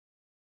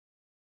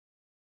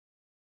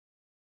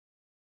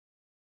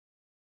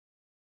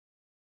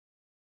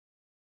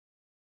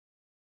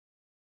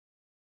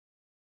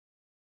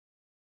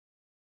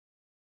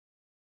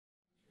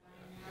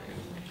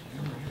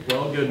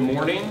Well, good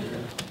morning.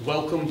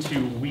 Welcome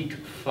to week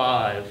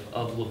 5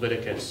 of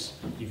Leviticus.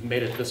 You've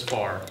made it this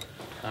far.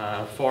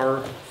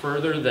 Far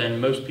further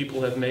than most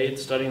people have made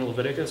studying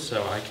Leviticus,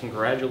 so I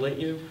congratulate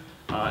you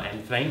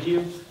and thank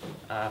you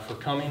for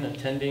coming,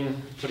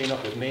 attending, putting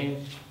up with me.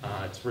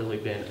 It's really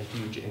been a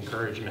huge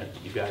encouragement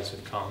that you guys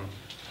have come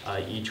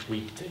each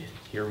week to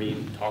hear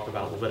me talk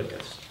about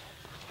Leviticus.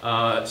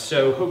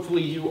 So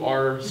hopefully you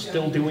are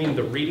still doing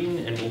the reading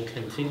and will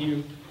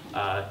continue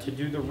to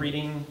do the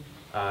reading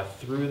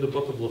through the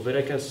book of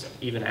Leviticus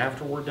even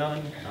after we're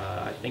done.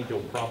 I think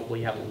you'll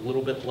probably have a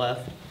little bit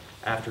left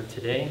after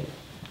today.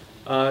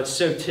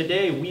 So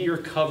today we are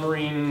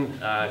covering,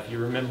 if you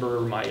remember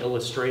my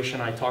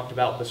illustration, I talked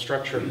about the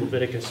structure of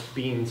Leviticus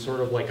being sort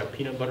of like a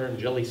peanut butter and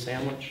jelly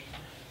sandwich.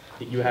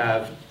 That you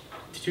have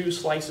 2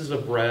 slices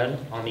of bread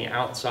on the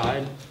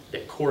outside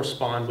that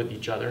correspond with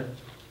each other.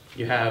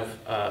 You have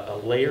a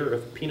layer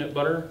of peanut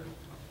butter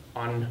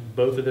on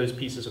both of those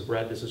pieces of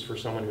bread. This is for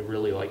someone who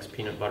really likes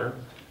peanut butter.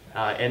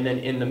 And then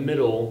in the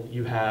middle,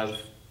 you have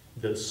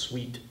the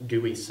sweet,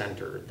 gooey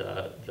center,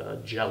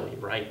 the jelly,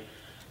 right?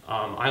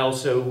 I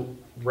also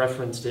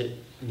referenced it,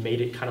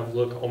 made it kind of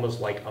look almost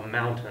like a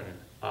mountain,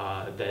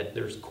 that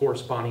there's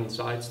corresponding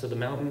sides to the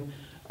mountain,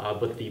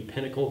 but the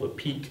pinnacle, the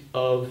peak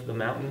of the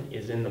mountain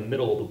is in the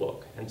middle of the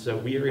book. And so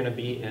we are going to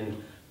be in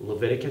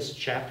Leviticus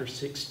chapter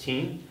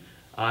 16.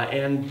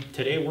 And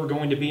today we're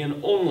going to be in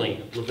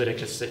only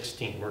Leviticus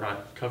 16. We're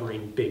not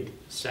covering big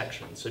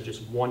sections, so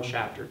just one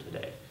chapter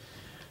today.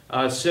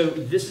 So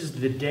this is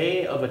the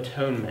Day of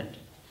Atonement.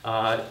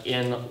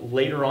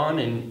 Later on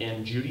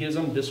in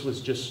Judaism, this was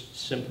just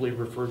simply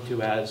referred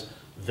to as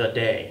the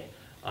day.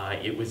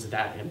 It was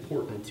that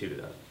important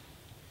to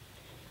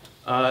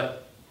them.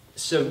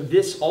 So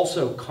this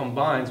also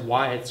combines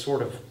why it's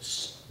sort of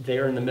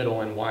there in the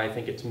middle, and why I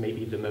think it's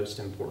maybe the most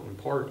important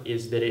part,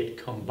 is that it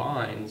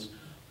combines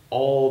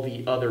all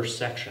the other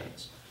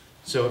sections.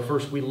 So at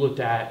first we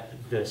looked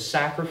at the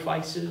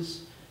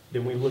sacrifices,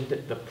 then we looked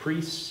at the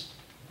priests,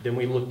 then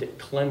we looked at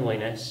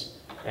cleanliness,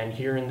 and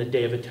here in the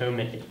Day of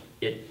Atonement,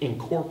 it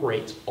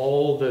incorporates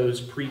all those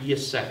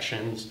previous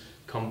sections,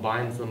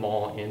 combines them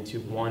all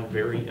into one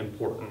very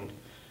important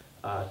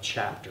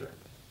chapter.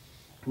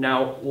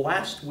 Now,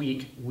 last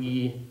week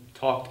we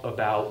talked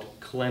about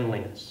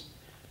cleanliness,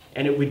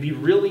 and it would be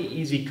really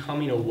easy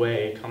coming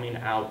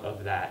out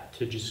of that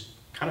to just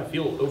kind of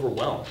feel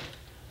overwhelmed.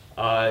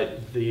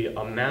 The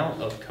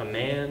amount of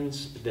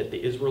commands that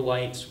the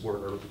Israelites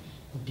were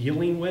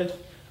dealing with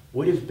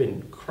would have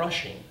been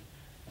crushing.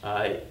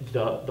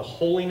 The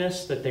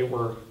holiness that they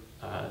were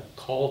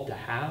called to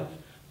have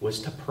was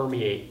to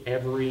permeate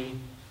every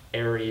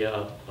area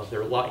of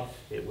their life.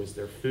 It was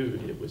their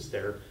food, it was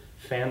their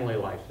family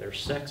life, their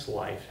sex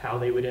life, how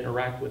they would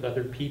interact with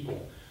other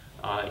people.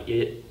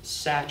 It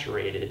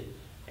saturated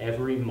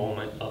every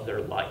moment of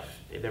their life.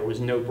 There was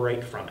no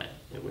break from it.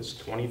 It was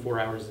 24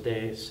 hours a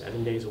day,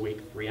 7 days a week,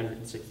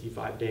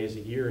 365 days a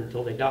year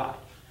until they died.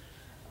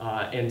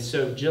 And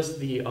so just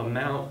the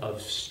amount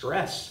of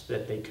stress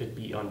that they could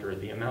be under,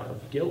 the amount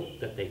of guilt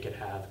that they could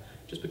have,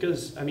 just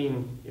because, I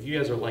mean, if you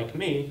guys are like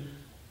me,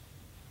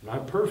 I'm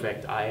not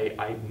perfect.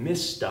 I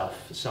miss stuff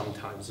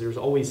sometimes. There's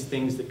always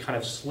things that kind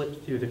of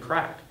slip through the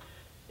crack.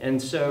 And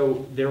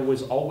so there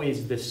was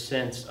always this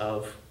sense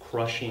of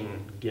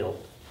crushing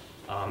guilt.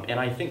 And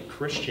I think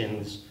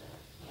Christians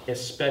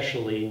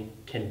especially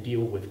can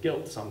deal with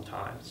guilt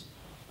sometimes.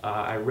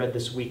 I read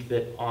this week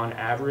that on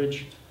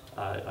average,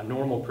 a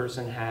normal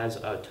person has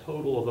a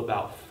total of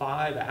about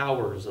 5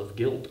 hours of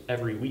guilt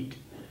every week.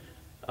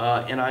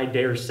 And I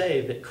dare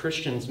say that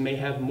Christians may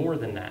have more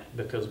than that,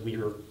 because we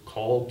are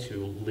called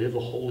to live a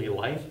holy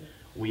life.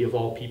 We of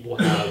all people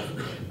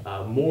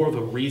have more of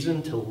a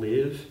reason to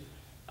live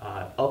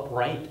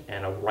upright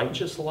and a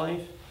righteous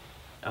life.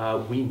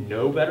 We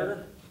know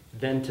better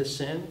than to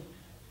sin.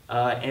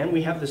 And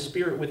we have the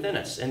Spirit within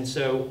us. And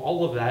so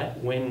all of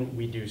that, when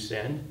we do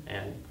sin,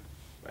 and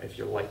if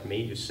you're like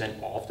me, you sin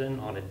often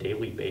on a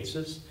daily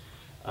basis,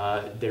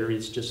 there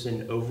is just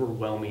an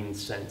overwhelming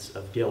sense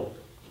of guilt.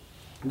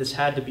 This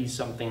had to be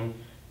something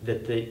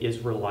that the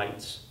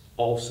Israelites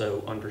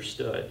also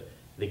understood.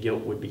 The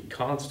guilt would be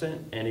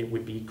constant and it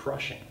would be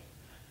crushing.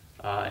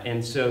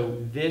 And so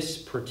this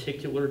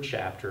particular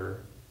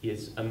chapter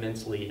is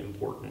immensely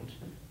important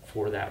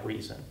for that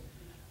reason.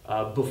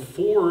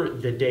 Before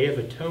the Day of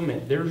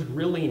Atonement, there's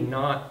really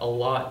not a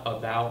lot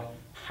about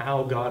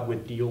how God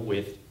would deal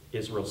with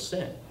Israel's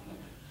sin.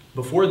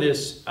 Before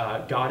this,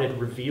 God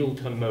had revealed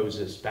to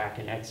Moses back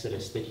in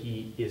Exodus that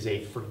he is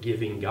a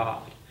forgiving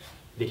God,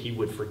 that he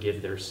would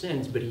forgive their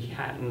sins, but he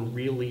hadn't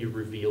really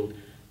revealed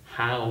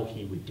how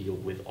he would deal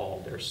with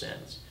all their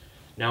sins.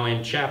 Now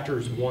in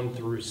chapters 1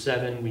 through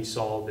 7, we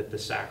saw that the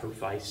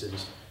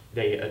sacrifices,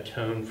 they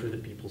atone for the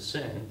people's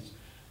sins.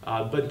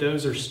 But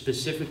those are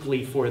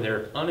specifically for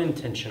their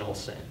unintentional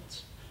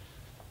sins.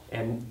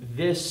 And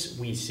this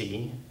we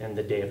see in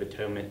the Day of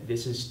Atonement,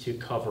 this is to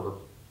cover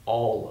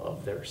all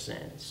of their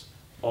sins,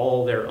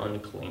 all their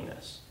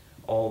uncleanness,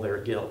 all their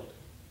guilt.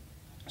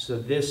 So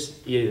this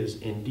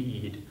is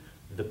indeed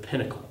the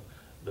pinnacle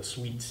the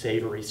sweet,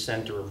 savory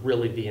center of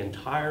really the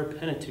entire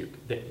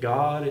Pentateuch, that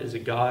God is a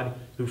God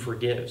who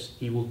forgives.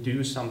 He will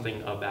do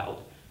something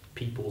about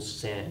people's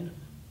sin,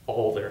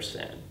 all their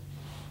sin.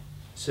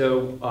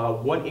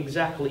 So what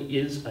exactly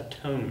is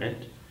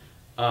atonement?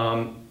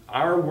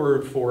 Our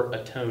word for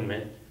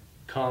atonement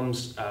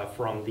comes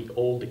from the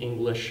Old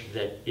English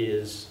that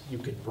is, you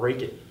could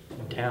break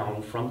it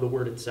down from the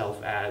word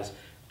itself as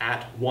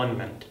at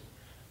one-ment.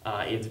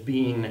 It's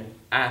being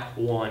at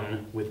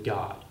one with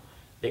God.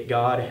 That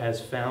God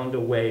has found a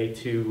way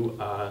to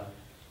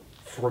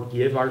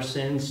forgive our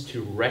sins,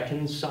 to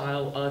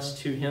reconcile us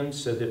to him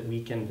so that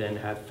we can then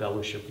have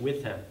fellowship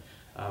with him.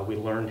 We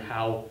learned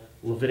how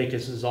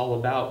Leviticus is all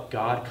about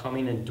God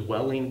coming and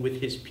dwelling with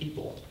his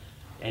people,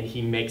 and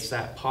he makes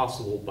that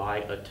possible by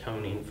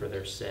atoning for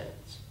their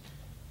sins.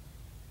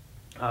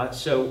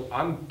 So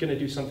I'm going to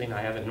do something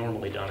I haven't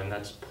normally done, and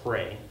that's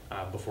pray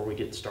before we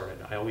get started.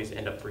 I always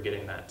end up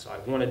forgetting that, so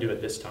I want to do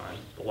it this time,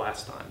 the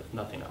last time, if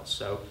nothing else.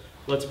 So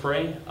let's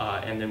pray,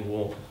 and then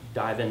we'll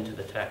dive into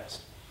the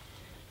text.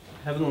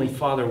 Heavenly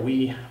Father,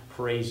 we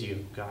praise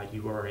you, God.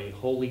 You are a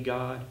holy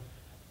God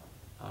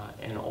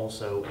and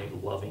also a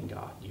loving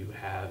God. You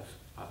have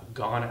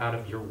gone out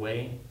of your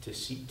way to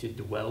seek to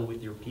dwell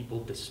with your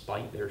people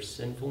despite their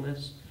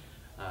sinfulness,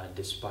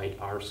 despite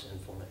our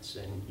sinfulness.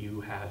 And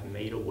you have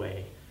made a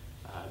way,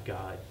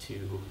 God,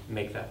 to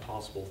make that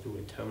possible through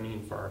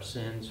atoning for our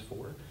sins,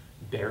 for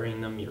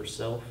bearing them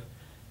yourself.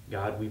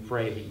 God, we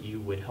pray that you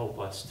would help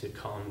us to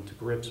come to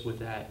grips with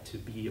that, to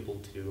be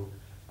able to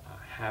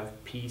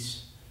have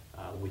peace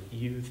with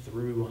you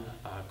through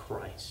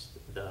Christ,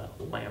 the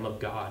Lamb of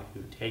God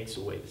who takes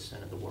away the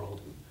sin of the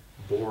world,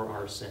 who bore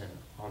our sin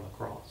on the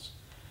cross.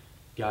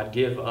 God,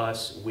 give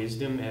us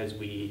wisdom as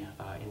we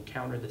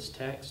encounter this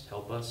text.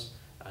 Help us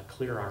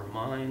clear our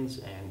minds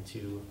and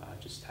to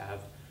just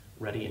have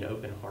ready and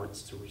open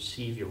hearts to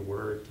receive your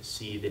word, to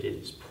see that it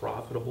is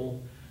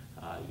profitable,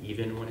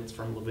 even when it's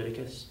from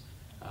Leviticus.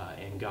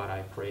 And God,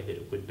 I pray that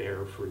it would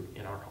bear fruit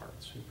in our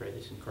hearts. We pray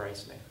this in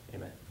Christ's name.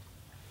 Amen.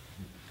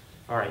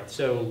 All right,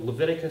 so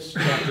Leviticus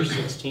chapter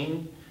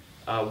 16.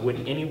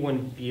 Would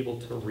anyone be able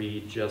to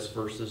read just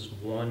verses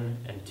 1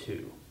 and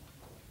 2?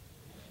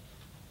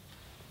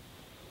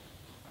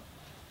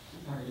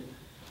 All right.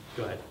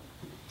 Go ahead.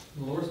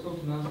 The Lord spoke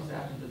to Moses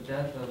after the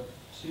death of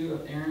two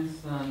of Aaron's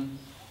sons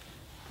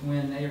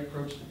when they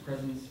approached the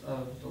presence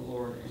of the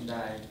Lord and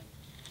died.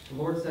 The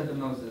Lord said to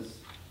Moses,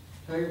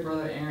 "Tell your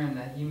brother Aaron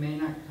that he may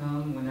not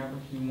come whenever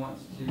he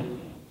wants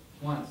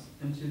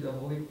into the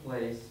holy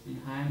place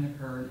behind the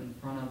curtain in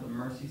front of the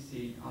mercy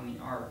seat on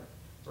the ark,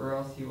 or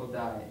else he will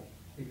die,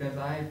 because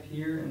I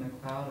appear in the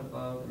cloud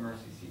above the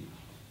mercy seat."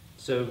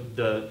 So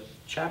the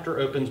chapter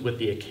opens with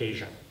the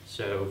occasion.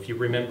 So if you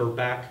remember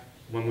back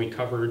when we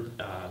covered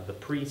the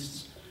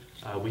priests,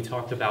 we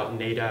talked about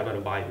Nadab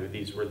and Abihu.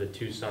 These were the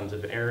two sons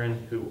of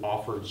Aaron who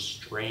offered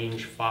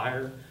strange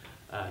fire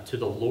to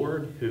the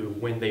Lord, who,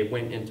 when they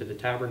went into the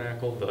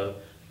tabernacle, the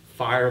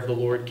fire of the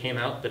Lord came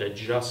out that had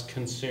just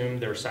consumed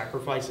their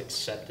sacrifice,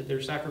 accepted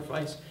their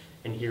sacrifice,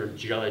 and here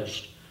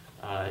judged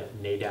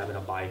Nadab and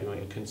Abihu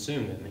and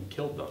consumed them and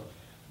killed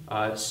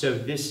them. So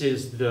this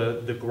is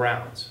the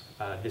grounds.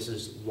 This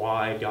is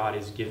why God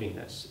is giving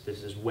this.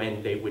 This is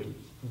when they would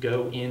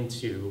go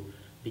into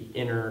the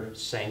inner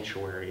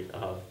sanctuary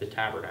of the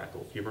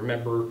tabernacle. If you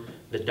remember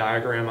the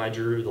diagram I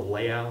drew, the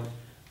layout,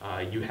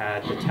 you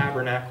had the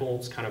tabernacle.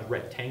 It's kind of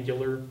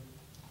rectangular.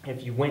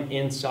 If you went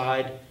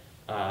inside,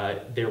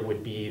 there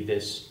would be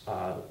this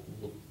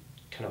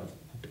kind of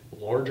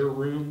larger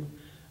room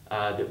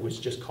that was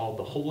just called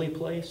the holy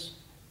place.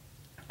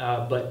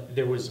 But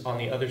there was on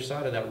the other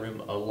side of that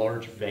room a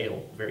large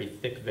veil, very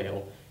thick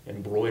veil,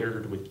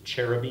 embroidered with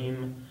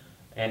cherubim.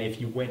 And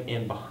if you went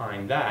in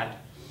behind that,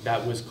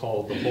 that was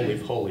called the Holy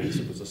of Holies.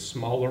 It was a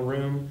smaller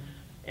room,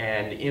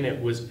 and in it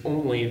was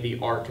only the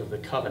Ark of the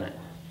Covenant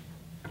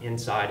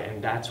inside,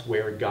 and that's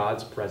where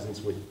God's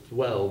presence would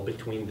dwell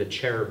between the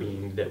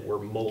cherubim that were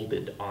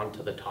molded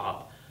onto the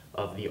top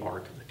of the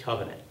Ark of the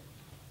Covenant.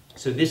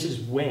 So this is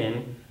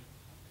when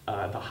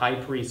the high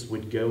priest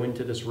would go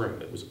into this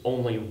room. It was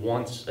only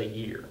once a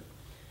year.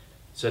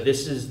 So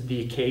this is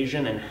the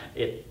occasion, and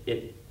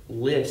it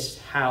lists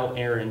how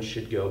Aaron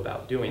should go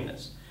about doing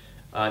this.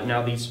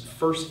 Now these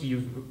first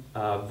few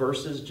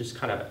verses just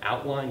kind of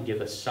outline,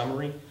 give a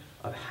summary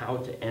of how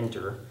to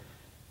enter.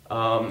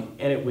 And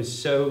it was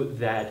so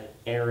that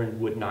Aaron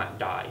would not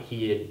die.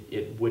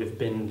 It would have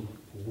been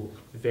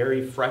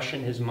very fresh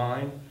in his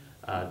mind,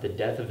 the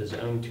death of his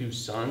own two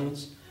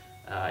sons,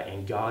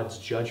 and God's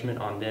judgment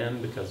on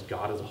them, because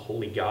God is a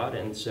holy God.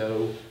 And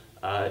so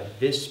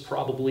this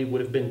probably would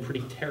have been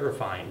pretty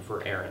terrifying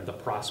for Aaron, the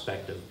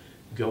prospect of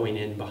going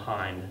in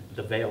behind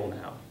the veil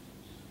now.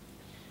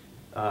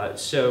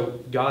 So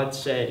God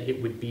said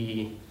it would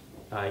be,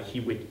 he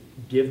would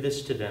give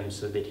this to them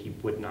so that he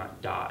would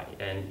not die.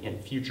 And in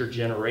future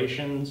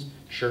generations,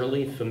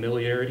 surely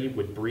familiarity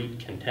would breed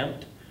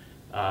contempt.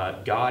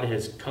 God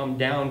has come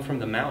down from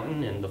the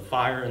mountain in the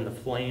fire and the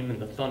flame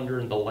and the thunder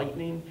and the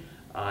lightning,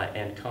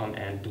 and come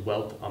and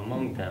dwelt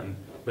among them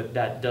but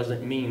that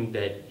doesn't mean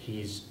that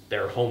he's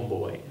their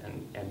homeboy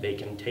and they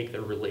can take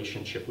their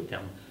relationship with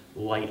him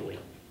lightly.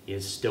 He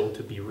is still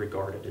to be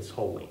regarded as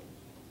holy.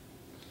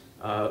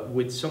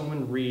 Would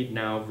someone read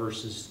now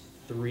verses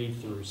 3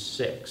 through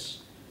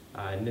 6?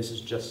 And this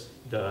is just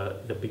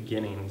the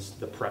beginnings,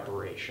 the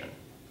preparation.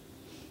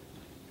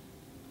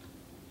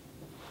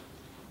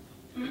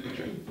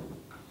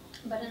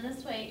 But in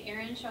this way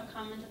Aaron shall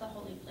come into the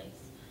holy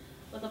place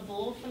with a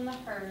bull from the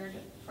herd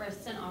for a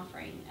sin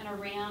offering, and a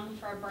ram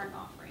for a burnt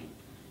offering.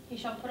 He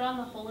shall put on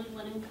the holy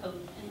linen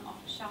coat, and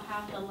shall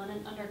have the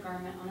linen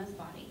undergarment on his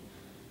body.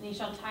 And he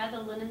shall tie the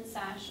linen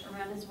sash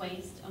around his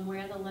waist, and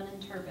wear the linen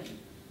turban.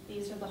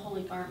 These are the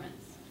holy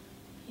garments.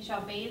 He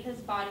shall bathe his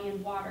body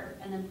in water,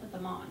 and then put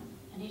them on.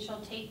 And he shall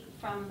take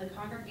from the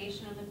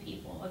congregation of the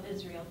people of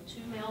Israel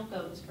 2 male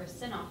goats for a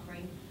sin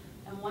offering,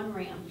 and 1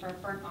 ram for a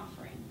burnt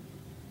offering.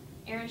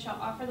 Aaron shall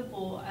offer the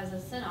bull as a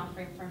sin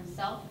offering for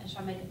himself, and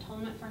shall make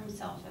atonement for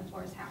himself and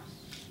for his house.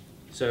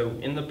 So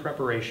in the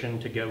preparation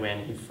to go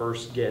in, he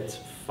first gets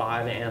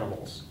 5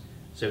 animals.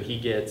 So he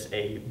gets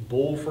a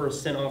bull for a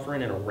sin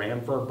offering and a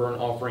ram for a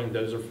burnt offering.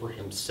 Those are for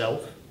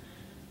himself.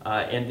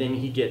 And then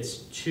he gets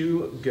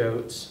 2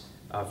 goats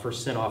for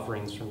sin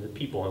offerings from the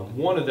people. And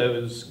one of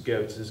those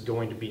goats is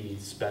going to be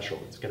special.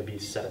 It's going to be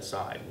set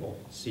aside. We'll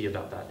see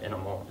about that in a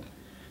moment.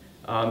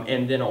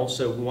 And then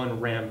also 1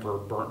 ram for a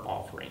burnt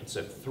offering.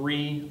 So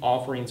 3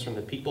 offerings from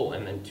the people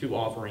and then 2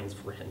 offerings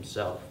for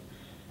himself.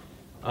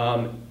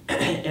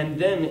 And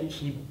then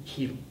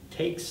he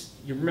takes,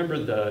 you remember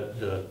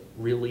the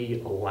really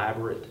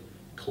elaborate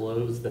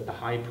clothes that the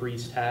high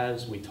priest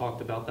has? We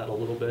talked about that a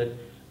little bit,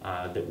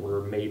 that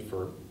were made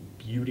for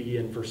beauty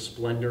and for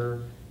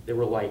splendor. They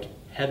were like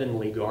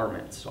heavenly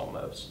garments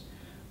almost.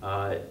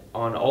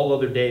 On all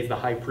other days, the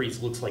high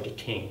priest looks like a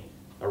king,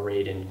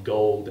 arrayed in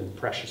gold and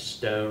precious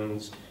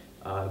stones,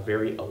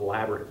 very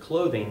elaborate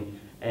clothing.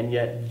 And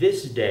yet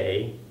this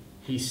day,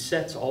 he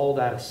sets all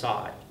that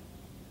aside.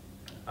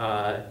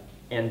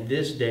 And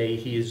this day,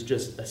 he is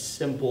just a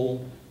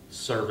simple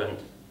servant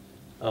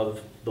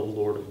of the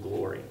Lord of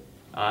glory.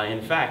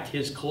 In fact,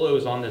 his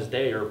clothes on this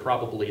day are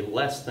probably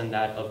less than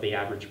that of the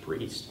average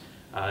priest.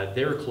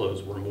 Their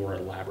clothes were more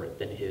elaborate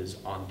than his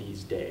on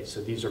these days.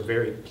 So these are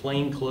very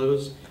plain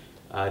clothes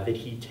that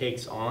he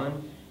takes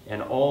on,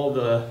 and all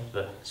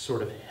the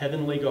sort of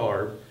heavenly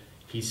garb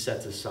he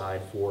sets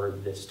aside for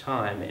this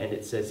time. And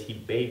it says he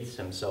bathes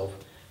himself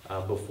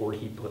before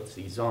he puts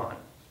these on.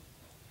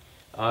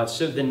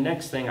 So the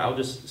next thing, I'll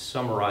just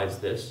summarize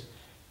this,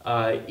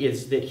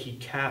 is that he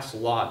casts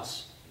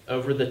lots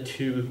over the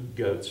 2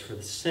 goats for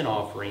the sin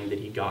offering that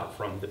he got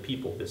from the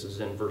people. This is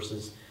in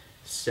verses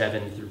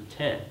 7 through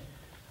 10.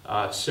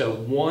 So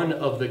one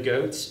of the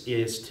goats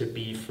is to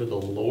be for the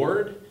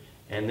Lord,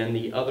 and then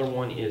the other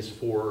one is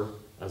for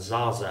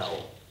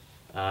Azazel.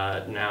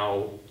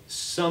 Now,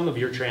 some of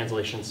your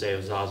translations say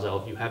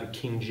Azazel. If you have a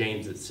King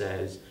James, it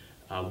says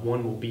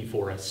one will be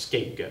for a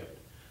scapegoat.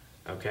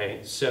 Okay,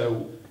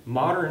 so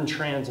modern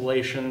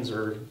translations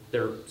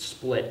they're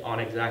split on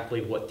exactly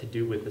what to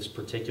do with this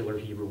particular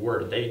Hebrew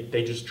word.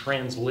 They just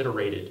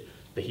transliterated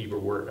the Hebrew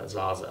word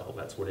Azazel.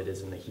 That's what it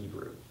is in the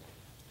Hebrew.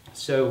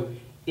 So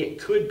it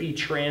could be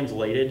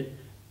translated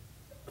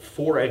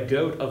for a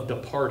goat of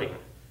departing.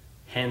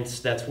 Hence,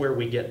 that's where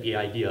we get the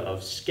idea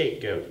of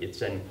scapegoat.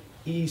 It's an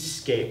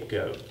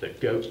e-scapegoat, the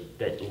goat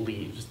that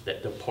leaves,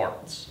 that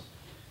departs.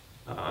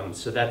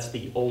 So that's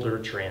the older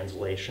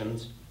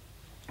translations.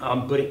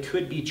 But it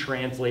could be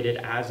translated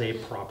as a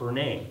proper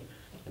name.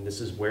 And this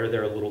is where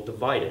they're a little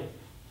divided.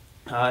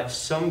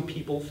 Some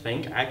people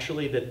think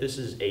actually that this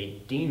is a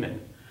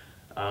demon,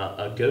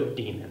 a goat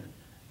demon.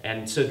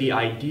 And so the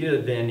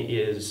idea then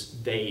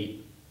is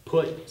they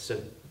put,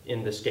 so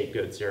in the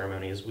scapegoat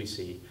ceremony as we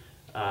see,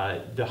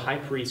 the high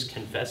priest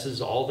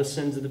confesses all the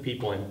sins of the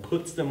people and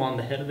puts them on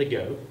the head of the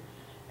goat,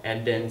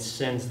 and then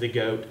sends the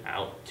goat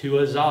out to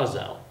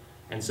Azazel.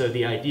 And so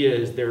the idea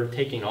is they're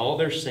taking all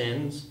their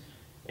sins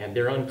and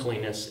their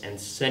uncleanness and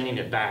sending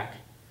it back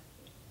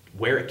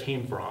where it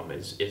came from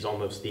is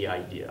almost the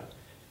idea.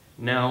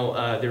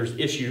 Now, there's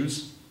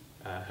issues.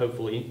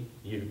 Hopefully,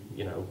 you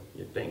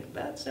think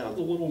that sounds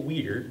a little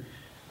weird,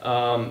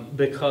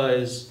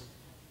 because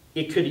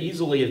it could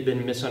easily have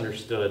been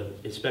misunderstood,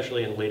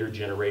 especially in later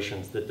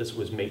generations, that this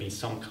was maybe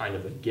some kind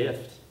of a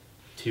gift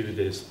to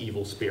this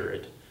evil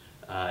spirit,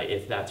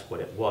 if that's what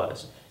it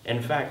was.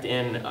 In fact,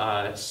 in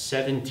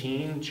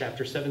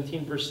chapter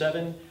 17, verse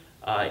 7,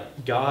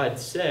 God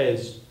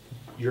says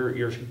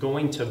you're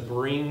going to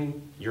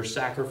bring your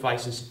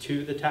sacrifices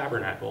to the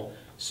tabernacle,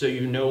 so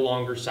you no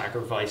longer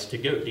sacrifice to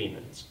goat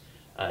demons.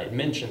 It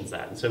mentions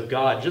that. And so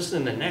God, just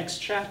in the next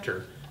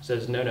chapter,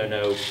 says,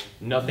 no,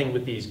 nothing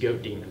with these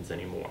goat demons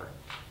anymore.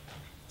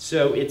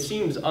 So it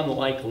seems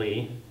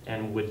unlikely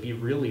and would be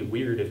really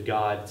weird if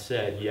God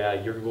said, yeah,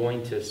 you're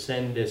going to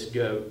send this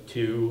goat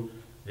to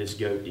this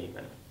goat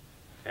demon.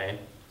 Okay?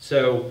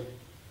 So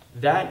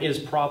that is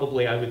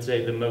probably, I would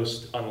say, the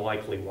most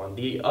unlikely one.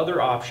 The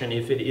other option,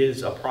 if it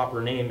is a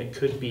proper name, it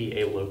could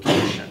be a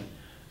location.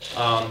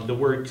 The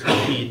word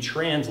could be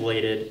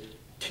translated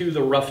to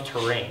the rough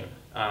terrain.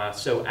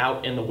 So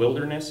out in the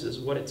wilderness is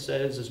what it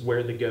says is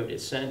where the goat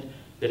is sent,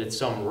 that it's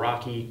some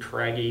rocky,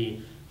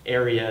 craggy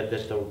area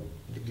that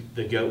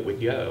the goat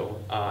would go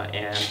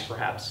and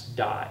perhaps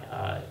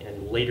die.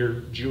 In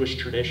later Jewish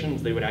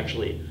traditions, they would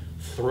actually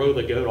throw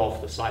the goat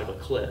off the side of a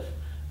cliff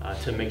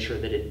to make sure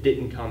that it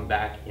didn't come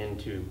back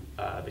into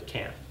the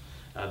camp.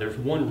 There's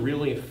one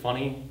really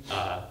funny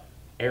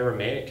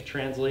Aramaic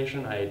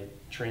translation I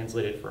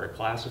translated for a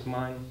class of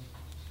mine,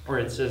 where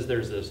it says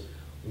there's this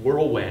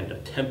whirlwind, a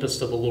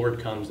tempest of the Lord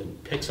comes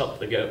and picks up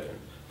the goat and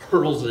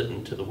hurls it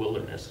into the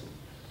wilderness and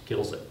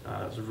kills it.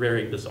 It's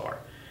very bizarre.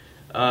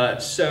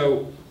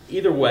 So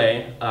either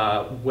way,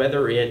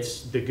 whether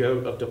it's the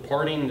goat of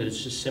departing, that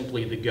it's just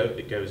simply the goat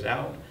that goes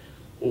out,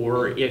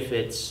 or if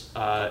it's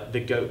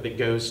the goat that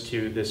goes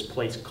to this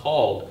place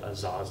called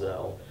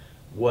Azazel,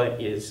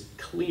 what is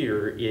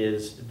clear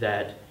is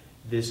that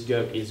this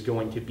goat is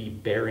going to be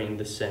bearing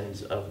the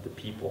sins of the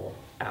people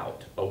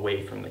out,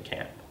 away from the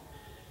camp.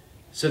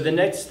 So the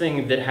next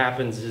thing that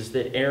happens is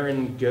that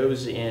Aaron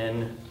goes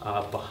in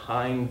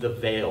behind the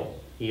veil.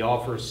 He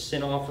offers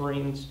sin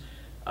offerings,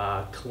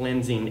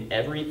 cleansing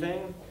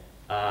everything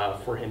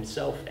for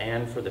himself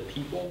and for the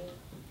people.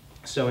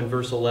 So in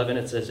verse 11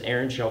 it says,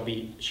 Aaron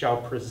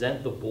shall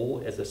present the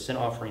bull as a sin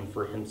offering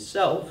for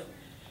himself,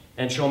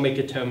 and shall make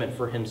atonement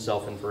for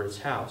himself and for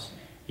his house.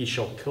 He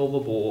shall kill the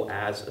bull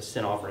as a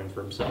sin offering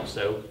for himself.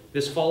 So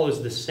this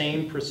follows the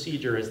same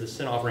procedure as the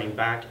sin offering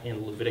back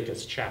in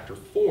Leviticus chapter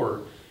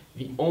 4.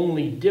 The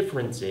only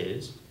difference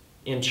is,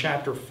 in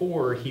chapter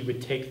 4, he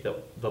would take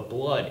the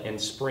blood and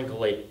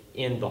sprinkle it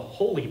in the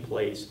holy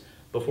place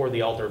before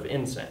the altar of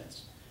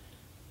incense.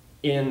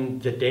 In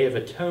the Day of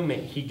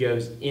Atonement, he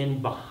goes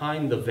in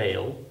behind the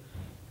veil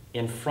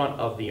in front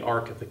of the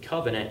Ark of the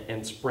Covenant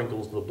and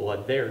sprinkles the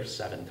blood there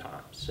 7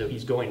 times. So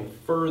he's going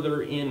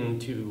further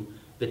into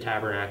the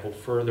tabernacle,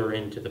 further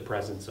into the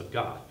presence of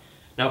God.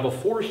 Now,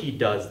 before he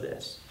does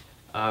this,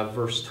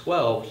 verse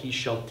 12, he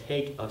shall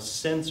take a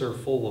censer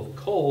full of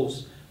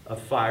coals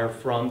of fire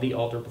from the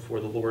altar before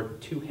the Lord,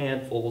 2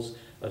 handfuls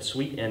of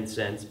sweet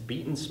incense,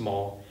 beaten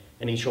small,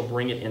 and he shall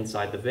bring it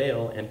inside the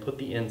veil and put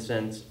the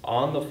incense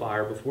on the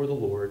fire before the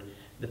Lord,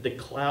 that the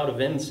cloud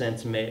of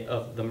incense may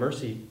cover the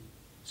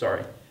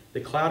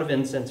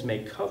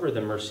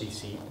mercy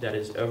seat that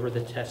is over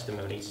the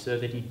testimony, so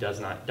that he does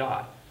not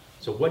die.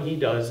 So what he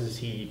does is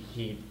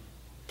he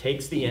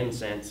takes the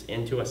incense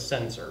into a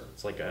censer,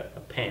 it's like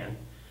a pan,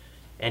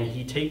 and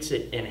he takes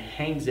it and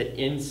hangs it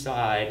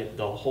inside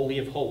the Holy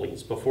of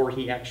Holies before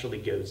he actually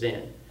goes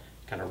in.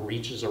 Kind of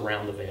reaches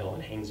around the veil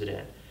and hangs it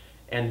in.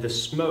 And the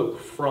smoke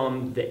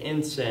from the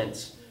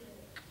incense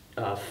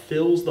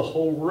fills the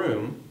whole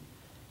room,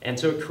 and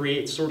so it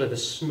creates sort of the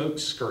smoke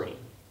screen,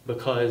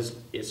 because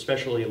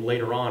especially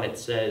later on it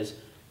says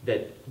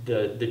that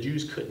the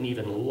Jews couldn't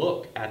even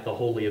look at the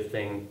holy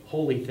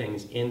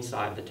things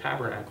inside the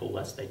tabernacle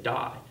lest they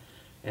die.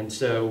 And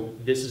so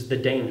this is the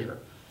danger,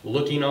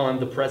 looking on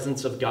the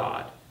presence of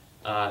God.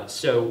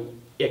 So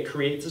it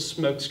creates a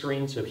smoke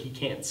screen so he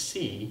can't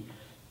see,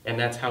 and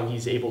that's how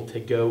he's able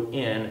to go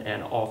in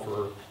and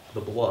offer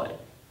the blood.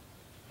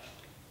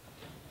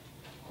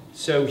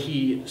 So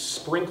he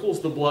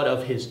sprinkles the blood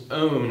of his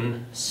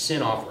own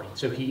sin offering.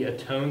 So he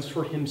atones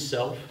for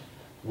himself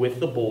with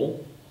the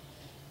bull,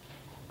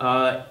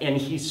 and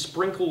he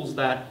sprinkles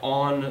that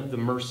on the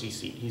mercy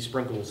seat. He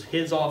sprinkles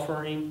his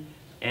offering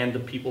and the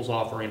people's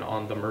offering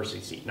on the mercy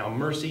seat. Now,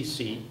 mercy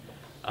seat,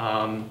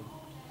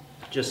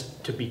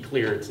 just to be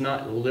clear, it's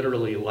not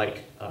literally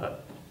like a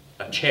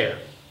chair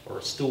or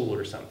a stool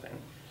or something.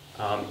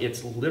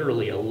 It's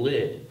literally a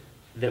lid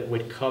that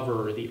would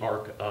cover the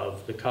Ark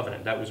of the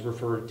Covenant. That was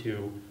referred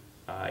to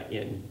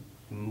in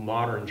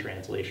modern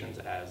translations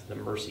as the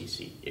mercy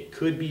seat. It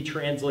could be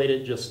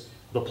translated just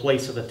the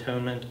place of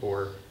atonement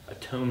or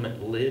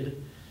atonement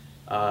lid.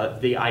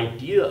 The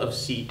idea of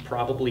seat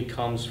probably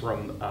comes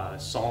from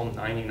Psalm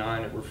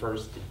 99. It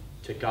refers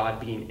to God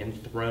being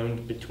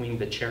enthroned between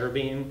the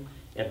cherubim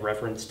in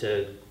reference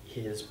to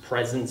his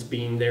presence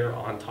being there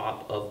on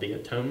top of the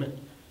atonement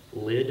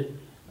lid,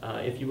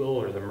 if you will,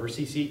 or the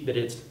mercy seat, that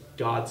it's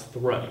God's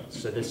throne.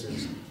 So this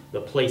is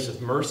the place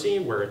of mercy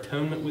where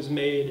atonement was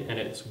made, and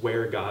it's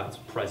where God's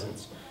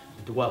presence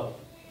dwelt.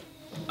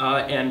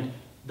 And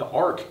the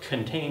ark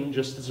contained,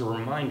 just as a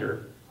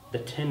reminder, the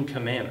 10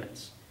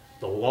 Commandments,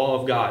 the law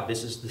of God.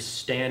 This is the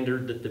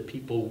standard that the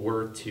people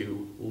were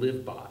to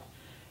live by.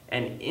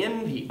 And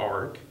in the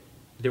ark,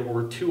 there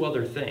were 2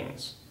 other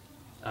things.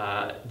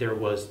 There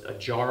was a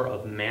jar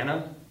of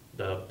manna,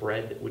 the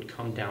bread that would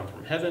come down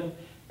from heaven,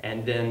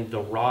 and then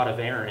the rod of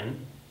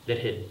Aaron that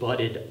had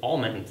budded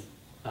almond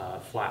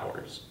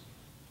flowers.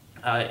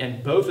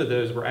 And both of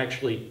those were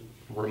actually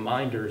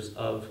reminders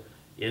of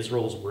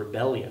Israel's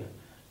rebellion.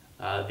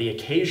 The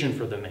occasion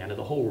for the manna,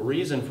 the whole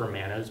reason for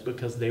manna, is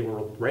because they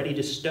were ready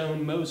to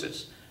stone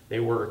Moses.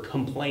 They were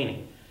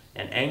complaining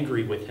and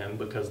angry with him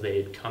because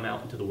they had come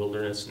out into the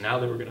wilderness. Now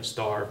they were going to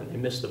starve, and they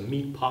missed the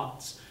meat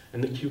pots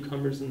and the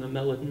cucumbers and the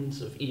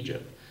melons of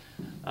Egypt.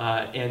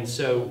 And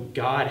so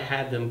God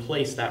had them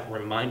place that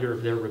reminder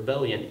of their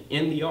rebellion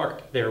in the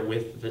ark there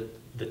with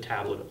the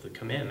tablet of the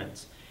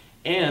commandments.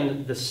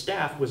 And the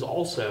staff was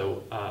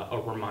also a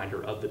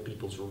reminder of the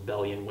people's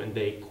rebellion when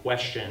they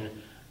questioned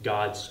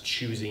God's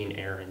choosing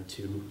Aaron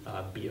to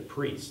be a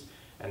priest.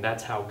 And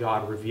that's how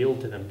God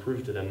revealed to them,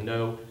 proved to them,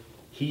 no,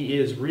 he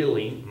is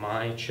really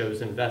my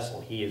chosen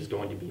vessel. He is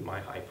going to be my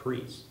high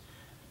priest.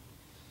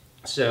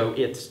 So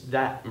it's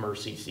that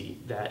mercy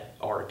seat, that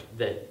ark,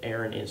 that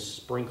Aaron is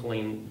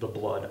sprinkling the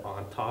blood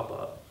on top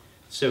of.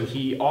 So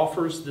he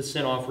offers the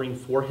sin offering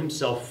for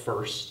himself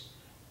first,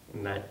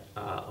 and that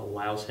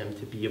allows him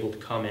to be able to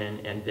come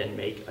in and then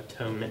make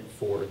atonement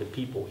for the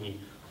people. He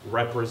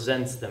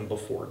represents them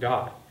before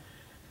God.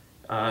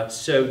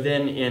 So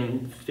then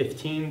in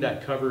 15,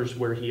 that covers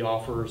where he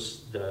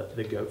offers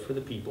the goat for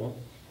the people.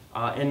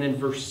 And then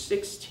verse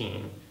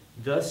 16,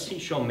 thus he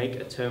shall make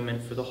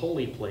atonement for the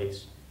holy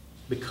place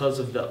because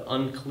of the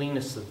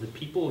uncleanness of the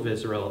people of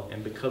Israel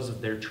and because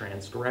of their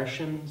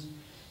transgressions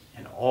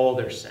and all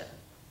their sin.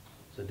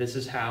 So this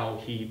is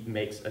how he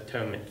makes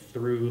atonement,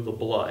 through the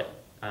blood.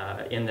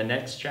 In the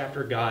next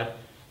chapter, God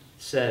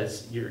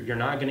says, you're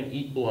not going to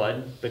eat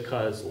blood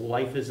because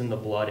life is in the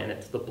blood, and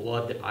it's the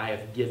blood that I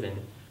have given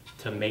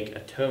to make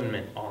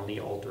atonement on the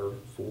altar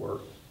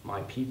for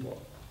my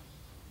people.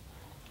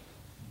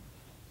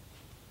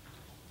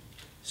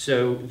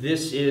 So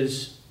this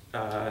is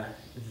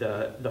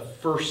the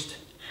first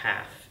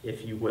half,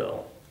 if you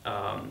will.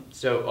 I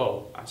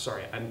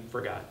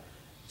forgot.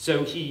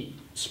 So he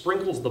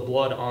sprinkles the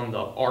blood on the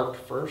ark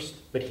first,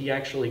 but he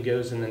actually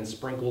goes and then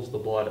sprinkles the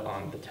blood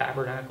on the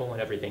tabernacle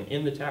and everything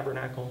in the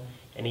tabernacle,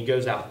 and he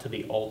goes out to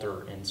the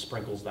altar and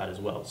sprinkles that as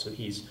well. So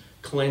he's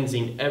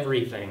cleansing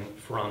everything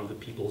from the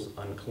people's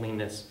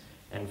uncleanness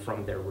and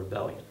from their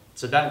rebellion.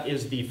 So that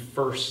is the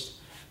first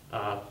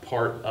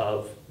part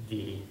of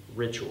the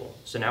ritual.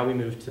 So now we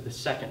move to the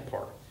second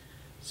part.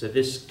 So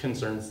this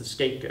concerns the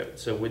scapegoat.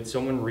 So would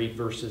someone read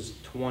verses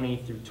 20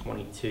 through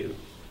 22?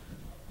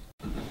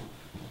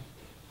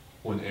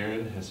 When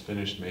Aaron has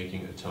finished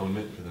making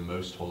atonement for the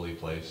most holy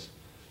place,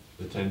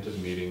 the tent of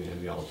meeting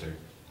and the altar,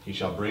 he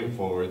shall bring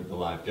forward the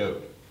live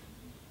goat.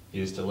 He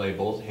is to lay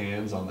both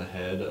hands on the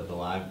head of the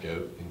live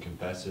goat and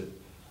confess it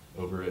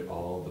over it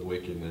all the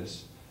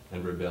wickedness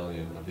and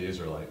rebellion of the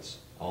Israelites,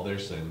 all their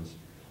sins,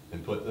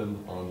 and put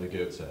them on the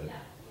goat's head.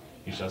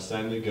 He shall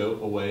send the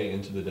goat away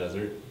into the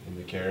desert in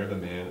the care of a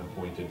man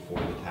appointed for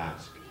the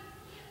task.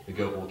 The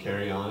goat will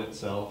carry on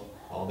itself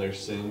all their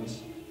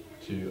sins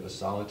to a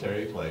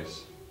solitary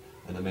place,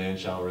 and the man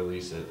shall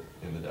release it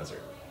in the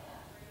desert.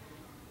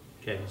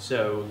 Okay,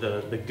 so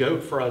the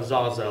goat for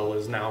Azazel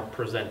is now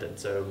presented.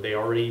 So they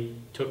already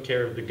took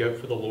care of the goat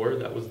for the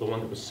Lord. That was the one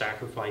that was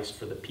sacrificed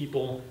for the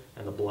people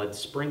and the blood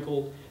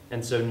sprinkled.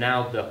 And so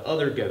now the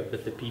other goat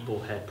that the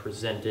people had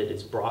presented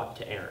is brought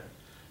to Aaron.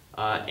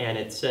 And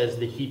it says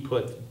that he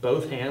puts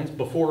both hands.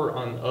 Before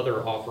on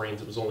other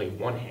offerings it was only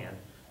one hand.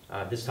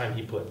 This time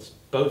he puts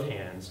both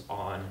hands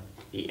on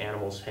the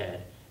animal's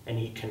head, and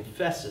he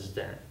confesses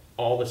then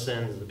all the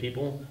sins of the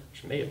people,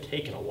 which may have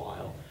taken a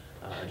while,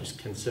 just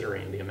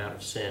considering the amount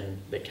of sin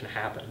that can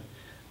happen.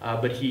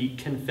 But he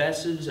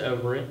confesses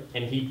over it,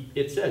 and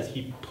it says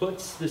he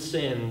puts the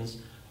sins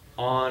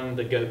on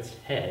the goat's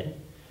head,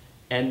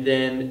 and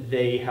then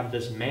they have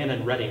this man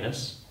in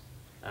readiness,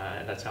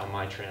 that's how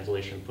my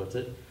translation puts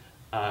it,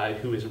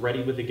 who is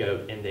ready with the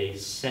goat, and they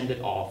send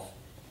it off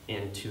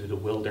into the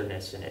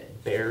wilderness, and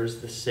it bears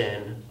the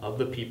sin of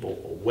the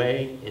people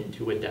away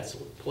into a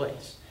desolate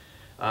place.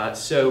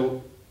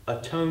 So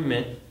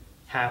atonement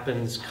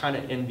happens kind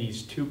of in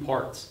these two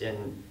parts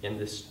in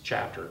this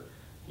chapter.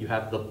 You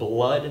have the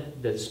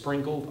blood that's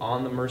sprinkled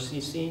on the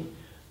mercy seat,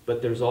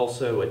 but there's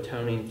also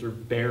atoning through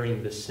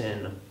bearing the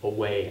sin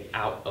away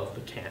out of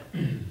the camp.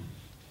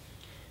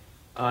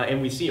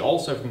 And we see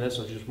also from this,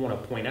 I just want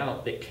to point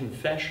out that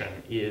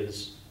confession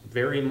is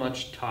very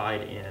much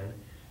tied in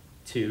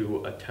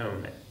to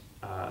atonement.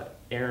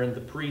 Aaron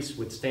the priest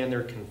would stand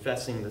there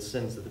confessing the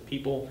sins of the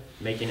people,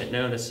 making it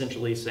known,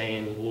 essentially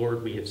saying,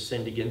 Lord, we have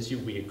sinned against you.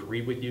 We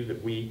agree with you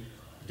that we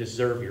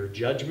deserve your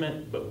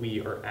judgment, but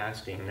we are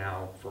asking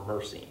now for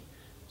mercy.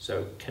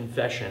 So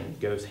confession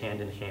goes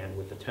hand in hand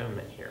with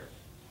atonement here.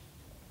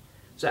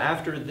 So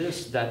after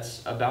this,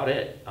 that's about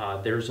it.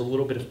 There's a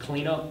little bit of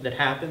cleanup that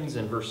happens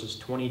in verses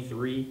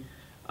 23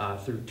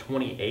 through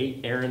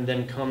 28. Aaron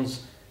then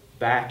comes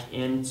back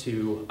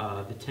into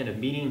the tent of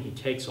meeting. He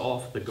takes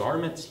off the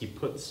garments. He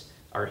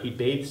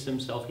bathes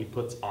himself. He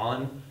puts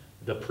on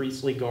the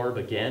priestly garb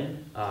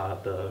again,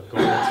 the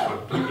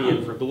garments for beauty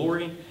and for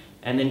glory.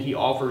 And then he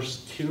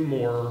offers two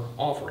more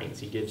offerings.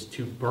 He gives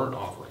two burnt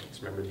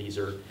offerings. Remember, these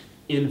are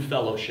in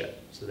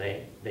fellowship. So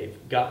they've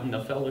gotten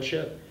the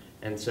fellowship.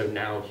 And so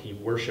now he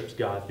worships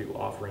God through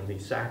offering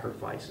these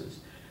sacrifices.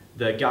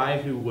 The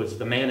guy who was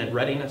the man in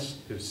readiness,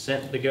 who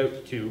sent the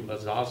goat to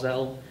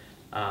Azazel,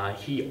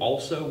 he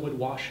also would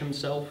wash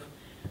himself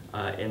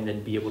and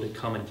then be able to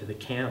come into the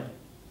camp.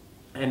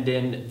 And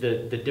then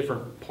the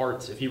different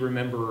parts, if you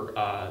remember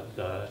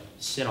the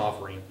sin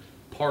offering,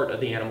 part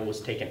of the animal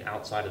was taken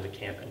outside of the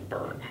camp and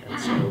burned. And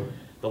so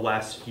the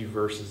last few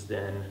verses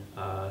then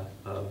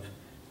of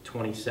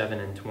 27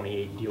 and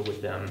 28 deal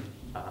with them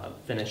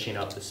finishing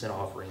up the sin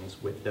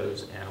offerings with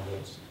those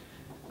animals.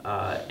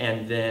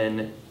 And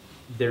then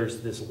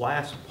there's this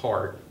last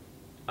part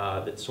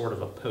that's sort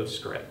of a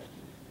postscript.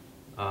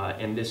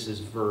 And this is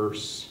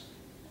verse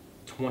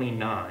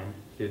 29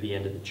 through the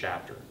end of the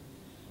chapter.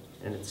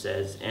 And it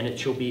says, "And it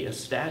shall be a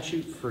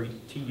statute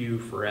to you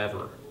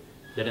forever,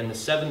 that in the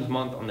 7th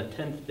month, on the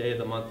 10th day of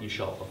the month, you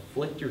shall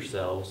afflict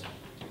yourselves,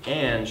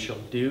 and shall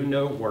do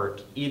no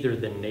work, either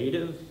the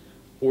native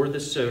or the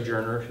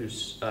sojourner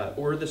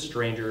or the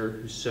stranger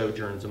who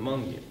sojourns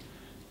among you.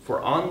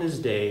 For on this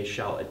day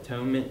shall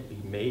atonement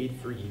be made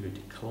for you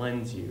to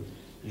cleanse you.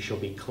 You shall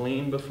be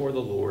clean before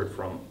the Lord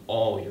from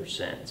all your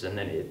sins." And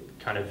then it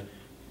kind of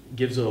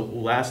gives a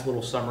last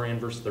little summary in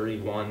verse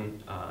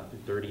 31 through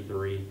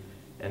 33.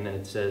 And then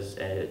it says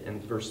in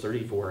verse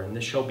 34, "And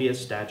this shall be a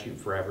statute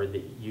forever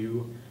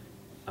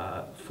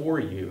for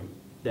you,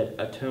 that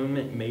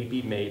atonement may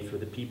be made for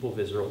the people of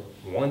Israel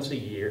once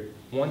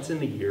in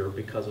the year,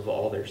 because of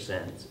all their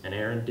sins. And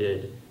Aaron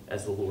did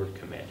as the Lord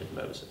commanded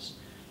Moses."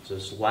 So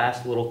this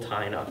last little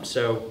tying up.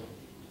 So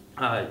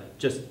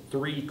just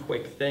 3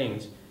 quick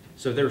things.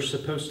 So they're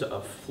supposed to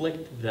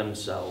afflict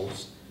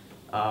themselves.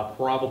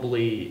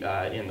 Probably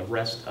in the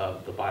rest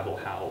of the Bible,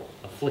 how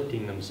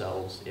afflicting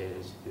themselves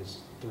is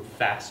through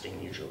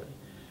fasting usually.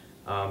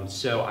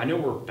 So I know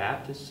we're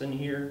Baptists in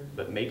here,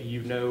 but maybe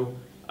you know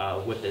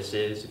what this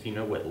is. If you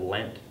know what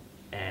Lent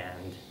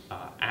and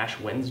Ash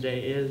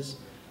Wednesday is,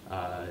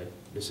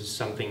 this is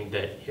something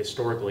that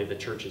historically the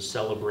church has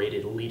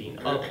celebrated leading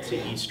up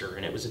to Easter,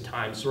 and it was a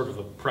time sort of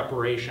a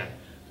preparation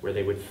where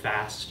they would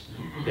fast,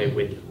 they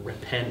would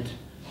repent,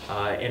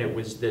 and it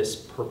was this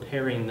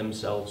preparing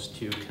themselves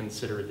to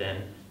consider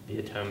then the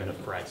atonement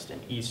of Christ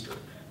in Easter.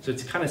 So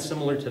it's kind of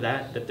similar to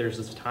that there's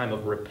this time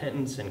of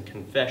repentance and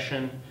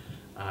confession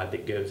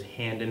that goes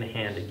hand in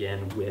hand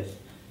again with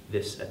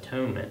this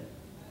atonement.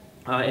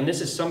 And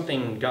this is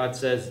something God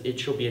says, "It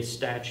shall be a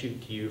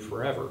statute to you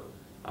forever."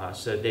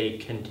 So they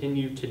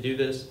continue to do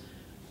this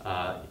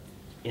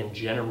in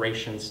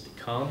generations to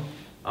come.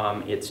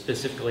 It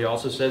specifically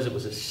also says it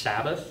was a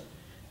Sabbath.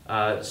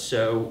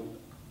 So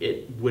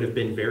it would have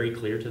been very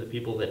clear to the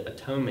people that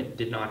atonement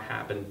did not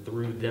happen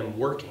through them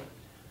working.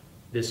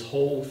 This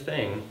whole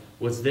thing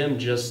was them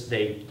just,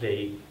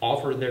 they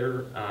offer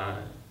their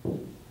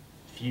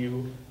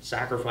few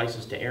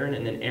sacrifices to Aaron,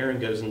 and then Aaron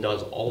goes and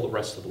does all the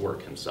rest of the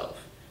work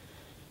himself.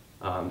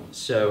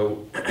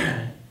 So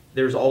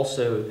there's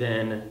also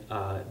then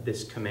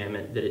this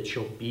commandment that it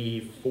shall be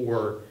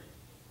for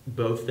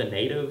both the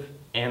native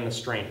and the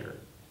stranger.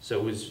 So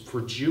it was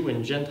for Jew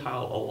and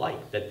Gentile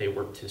alike that they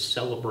were to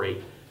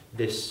celebrate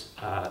this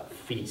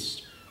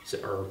feast,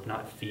 or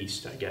not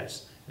feast, I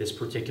guess, this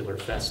particular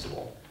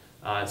festival.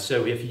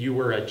 So if you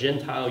were a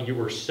Gentile, you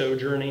were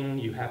sojourning,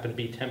 you happened to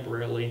be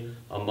temporarily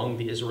among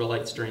the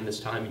Israelites during this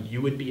time,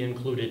 you would be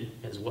included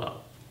as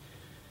well.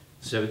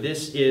 So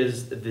this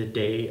is the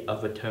Day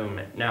of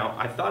Atonement. Now,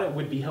 I thought it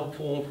would be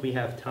helpful if we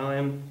have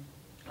time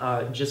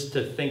just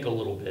to think a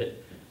little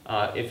bit.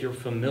 If you're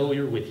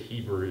familiar with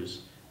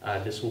Hebrews,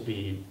 this will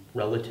be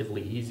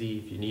relatively easy.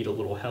 If you need a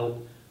little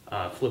help,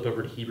 flip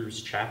over to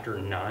Hebrews chapter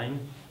 9,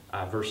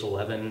 verse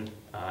 11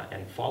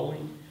 and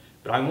following.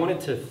 But I wanted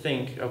to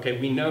think, okay,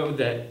 we know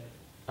that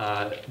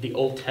the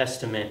Old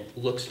Testament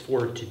looks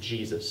forward to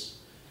Jesus.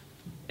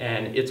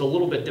 And it's a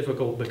little bit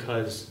difficult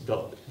because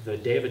the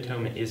Day of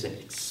Atonement isn't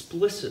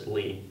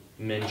explicitly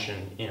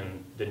mentioned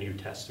in the New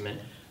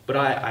Testament. But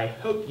I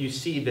hope you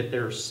see that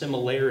there are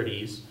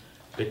similarities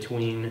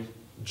between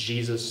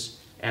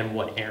Jesus and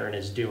what Aaron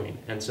is doing.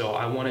 And so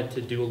I wanted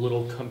to do a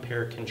little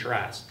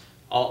compare-contrast.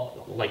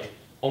 Like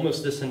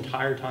almost this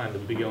entire time that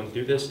we'll be going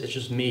through this, it's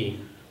just me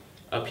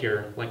up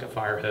here like a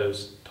fire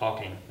hose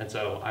talking. And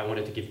so I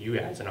wanted to give you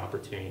guys an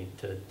opportunity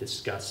to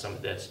discuss some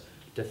of this,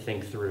 to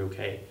think through,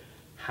 okay,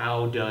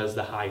 how does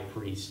the high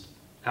priest,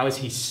 how is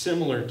he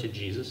similar to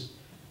Jesus?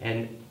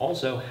 And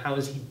also, how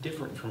is he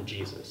different from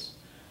Jesus?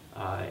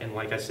 And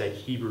like I said,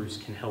 Hebrews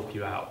can help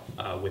you out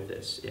with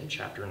this in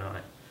chapter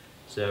 9.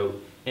 So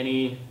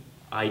any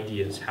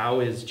ideas?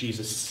 How is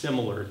Jesus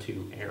similar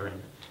to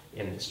Aaron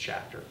in this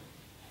chapter?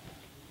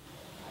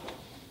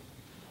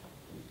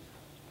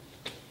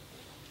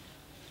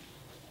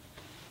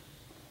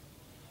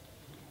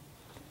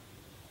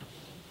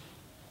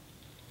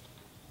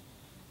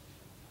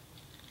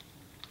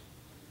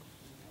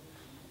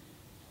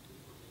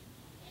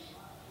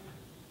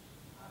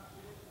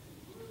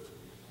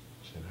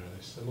 Are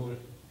they similar?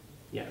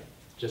 Yeah,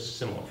 just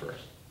similar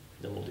first.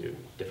 Then we'll do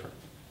different.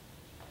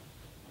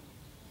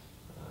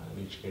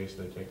 In each case,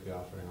 they take the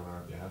offering on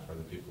our behalf or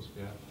the people's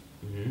behalf.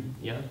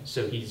 Yeah,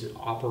 so he's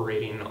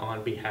operating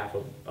on behalf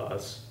of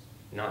us,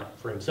 not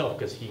for himself,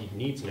 because he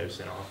needs no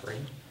sin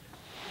offering.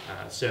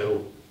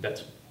 So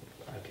that's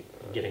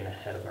getting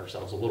ahead of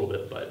ourselves a little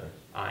bit, but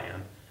I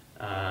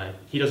am.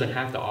 He doesn't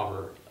have to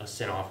offer a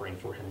sin offering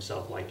for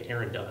himself like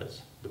Aaron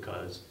does,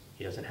 because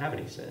he doesn't have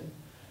any sin.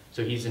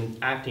 So he's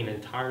acting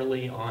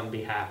entirely on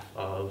behalf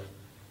of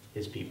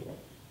his people.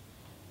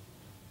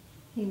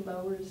 He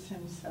lowers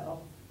himself,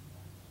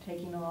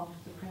 taking off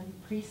the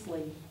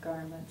priestly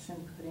garments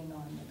and putting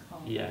on the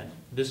common. Yeah,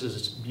 this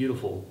is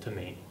beautiful to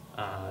me,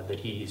 that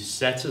he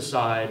sets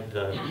aside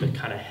the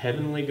kind of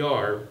heavenly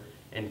garb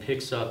and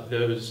picks up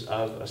those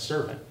of a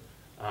servant.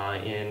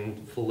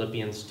 In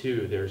Philippians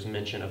 2, there's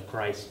mention of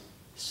Christ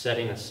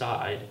setting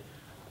aside,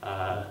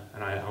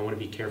 and I want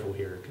to be careful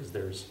here because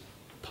there's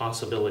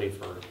possibility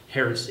for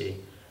heresy,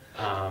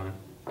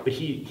 but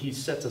he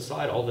sets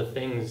aside all the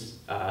things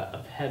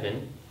of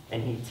heaven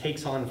and he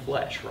takes on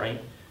flesh,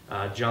 right?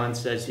 John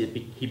says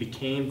he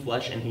became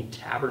flesh and he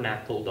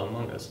tabernacled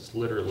among us. It's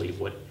literally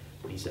what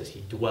he says.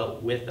 He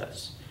dwelt with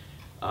us.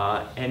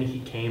 And he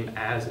came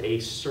as a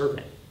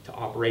servant to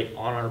operate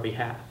on our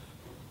behalf.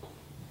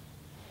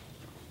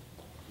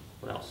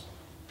 What else?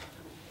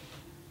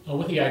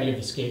 With the idea of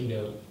the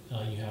scapegoat,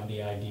 you have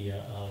the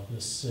idea of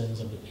the sins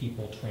of the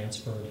people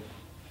transferred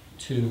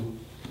to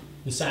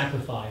the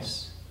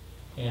sacrifice.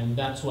 And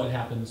that's what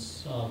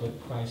happens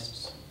with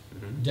Christ's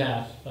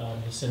death.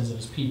 The sins of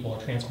his people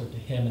are transferred to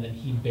him, and then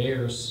he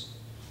bears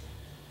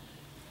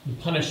the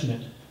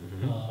punishment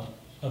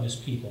of his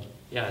people.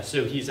 Yeah,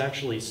 so he's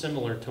actually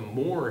similar to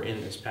more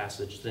in this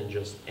passage than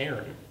just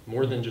Aaron,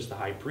 more than just the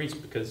high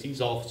priest, because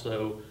he's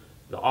also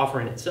the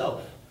offering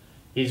itself.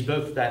 He's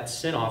both that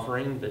sin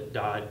offering that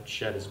died,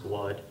 shed his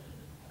blood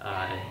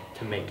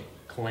to make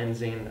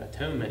cleansing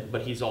atonement,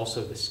 but he's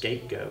also the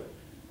scapegoat.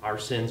 Our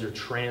sins are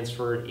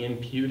transferred,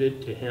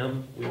 imputed to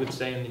him, we would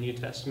say in the New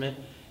Testament,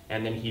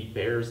 and then he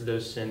bears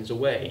those sins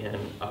away in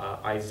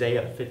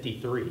Isaiah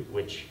 53,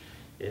 which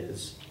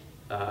is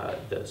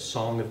the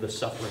song of the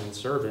suffering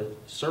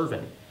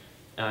servant.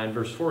 In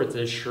verse 4 it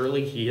says,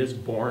 "Surely he has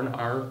borne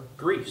our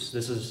griefs."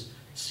 This is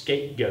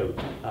scapegoat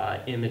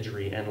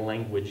imagery and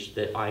language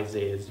that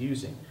Isaiah is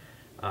using.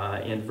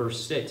 In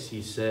verse 6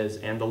 he says,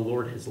 "And the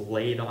Lord has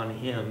laid on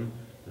him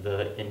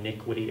the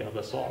iniquity of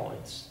us all."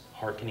 It's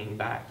hearkening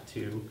back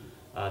to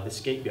the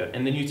scapegoat.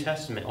 And the New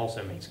Testament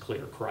also makes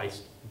clear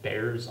Christ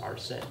bears our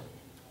sin.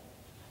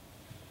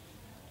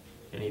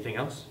 Anything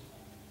else?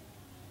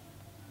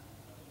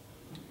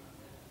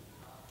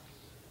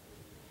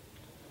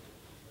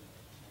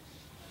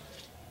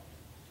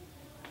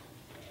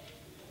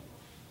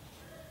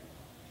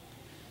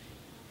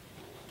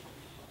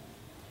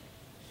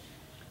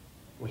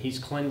 Well, he's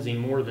cleansing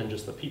more than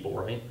just the people,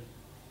 right?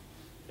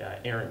 Yeah,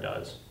 Aaron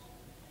does.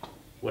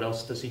 What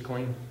else does he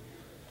clean?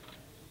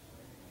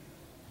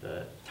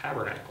 The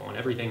tabernacle and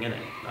everything in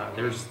it.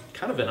 There's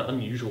kind of an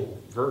unusual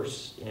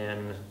verse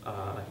in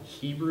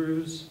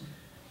Hebrews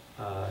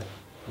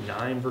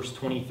 9 verse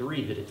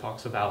 23 that it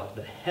talks about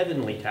the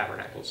heavenly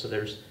tabernacle. So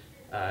there's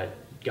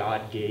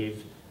God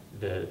gave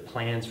the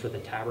plans for the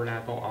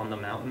tabernacle on the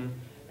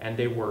mountain, and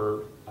they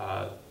were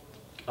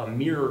a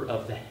mirror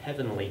of the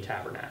heavenly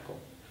tabernacle.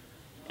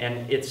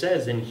 And it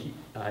says in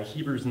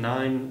Hebrews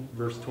 9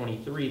 verse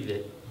 23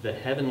 that the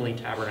heavenly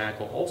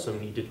tabernacle also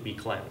needed to be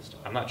cleansed.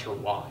 I'm not sure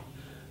why.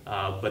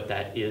 But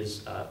that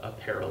is a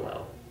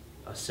parallel,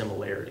 a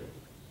similarity.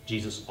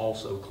 Jesus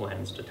also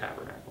cleansed a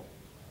tabernacle.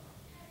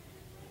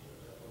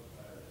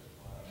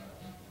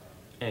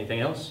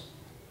 Anything else?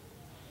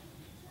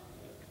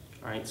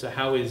 All right, so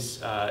how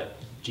is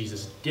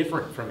Jesus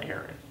different from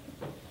Aaron?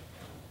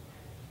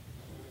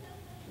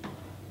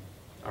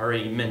 I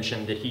already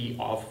mentioned that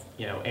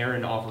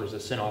Aaron offers a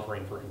sin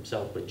offering for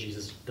himself, but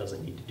Jesus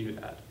doesn't need to do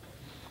that.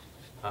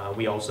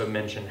 We also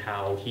mentioned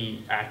how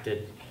he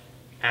acted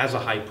as a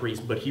high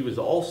priest, but he was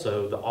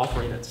also the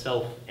offering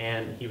itself,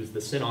 and he was the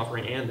sin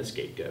offering and the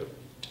scapegoat.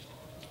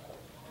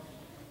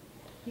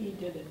 He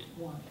did it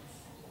once.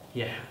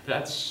 Yeah,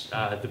 that's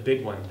the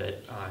big one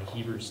that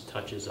Hebrews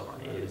touches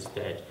on, is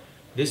that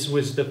this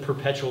was the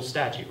perpetual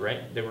statute,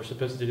 right? They were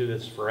supposed to do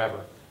this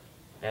forever.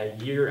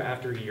 Year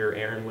after year,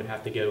 Aaron would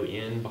have to go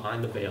in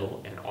behind the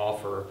veil and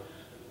offer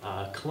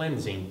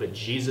cleansing, but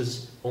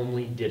Jesus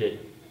only did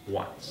it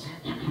once.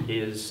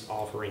 His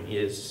offering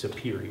is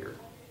superior.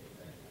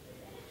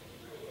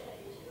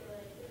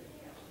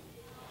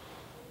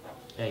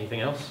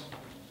 Anything else?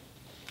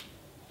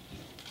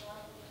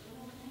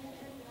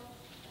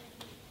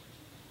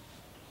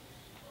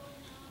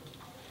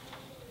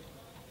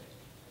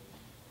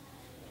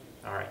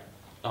 All right.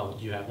 Oh,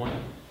 do you have one?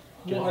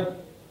 Well,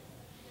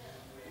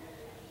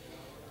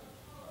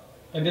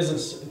 it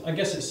doesn't. I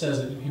guess it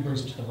says that he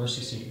brings it to the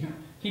mercy seat.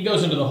 He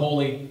goes into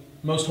the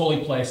most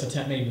holy place, a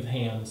tent made with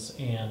hands,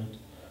 and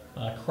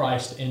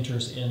Christ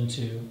enters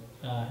into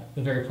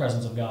the very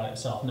presence of God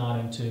itself, not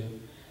into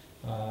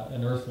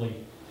an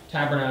earthly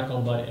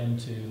tabernacle, but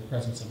into the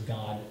presence of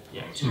God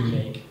to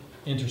make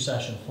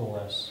intercession for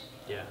us.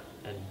 Yeah,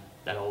 and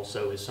that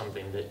also is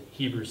something that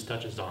Hebrews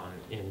touches on,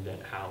 in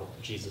that how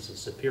Jesus is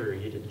superior.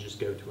 He didn't just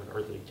go to an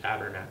earthly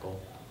tabernacle.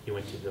 He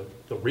went to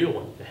the real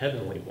one, the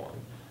heavenly one,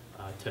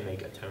 to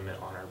make atonement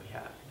on our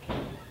behalf.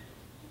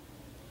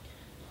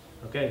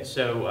 Okay,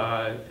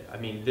 so,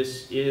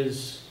 this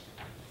is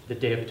the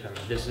Day of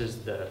Atonement. This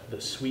is the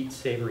sweet,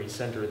 savory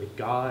center that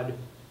God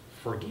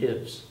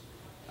forgives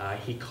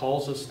He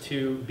calls us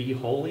to be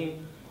holy,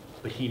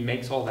 but he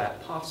makes all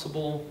that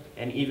possible,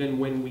 and even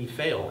when we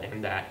fail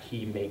in that,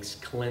 he makes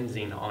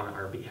cleansing on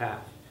our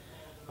behalf.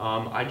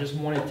 I just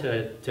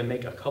wanted to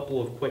make a couple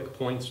of quick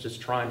points,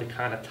 just trying to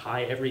kind of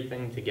tie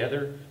everything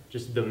together,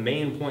 just the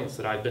main points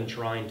that I've been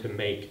trying to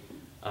make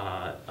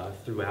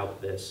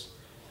throughout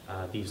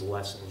these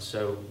lessons.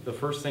 So the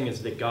first thing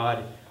is that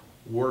God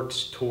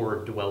works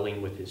toward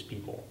dwelling with his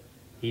people.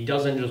 He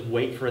doesn't just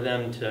wait for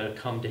them to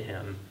come to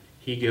him.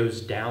 He goes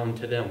down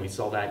to them. We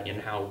saw that in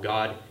how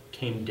God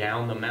came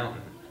down the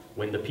mountain.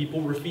 When the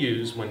people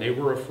refused, when they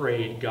were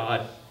afraid,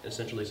 God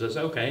essentially says,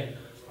 okay,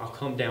 I'll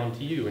come down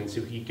to you. And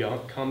so he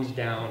comes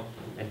down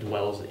and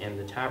dwells in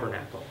the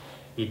tabernacle.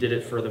 He did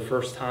it for the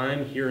first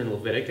time here in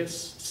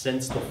Leviticus.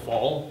 Since the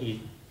fall,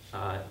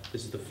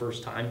 this is the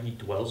first time he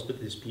dwells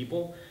with his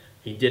people.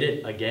 He did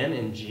it again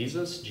in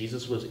Jesus.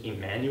 Jesus was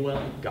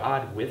Emmanuel,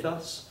 God with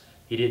us.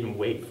 He didn't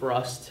wait for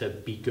us to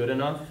be good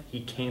enough.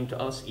 He came to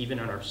us even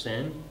in our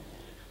sin.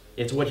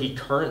 It's what he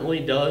currently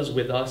does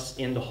with us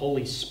in the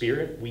Holy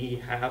Spirit.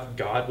 We have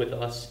God with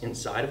us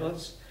inside of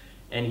us,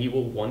 and he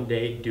will one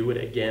day do it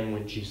again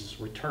when Jesus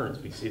returns.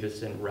 We see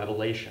this in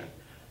Revelation,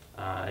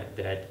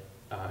 that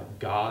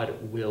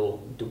God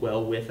will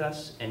dwell with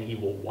us, and he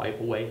will wipe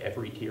away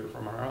every tear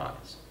from our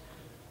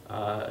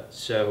eyes.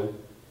 So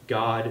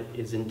God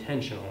is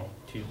intentional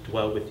to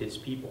dwell with his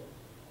people.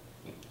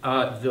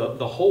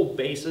 The whole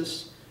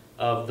basis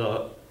of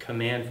the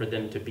command for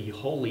them to be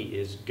holy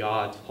is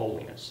God's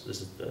holiness.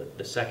 This is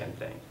the second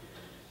thing.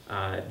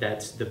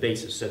 That's the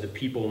basis. So the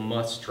people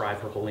must strive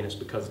for holiness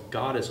because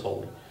God is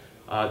holy.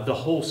 The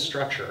whole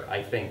structure,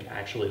 I think,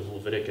 actually, of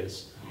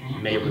Leviticus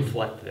may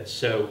reflect this.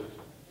 So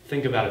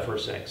think about it for a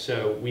sec.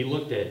 So we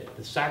looked at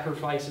the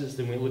sacrifices,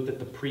 then we looked at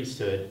the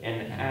priesthood,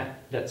 and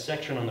at that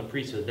section on the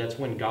priesthood, that's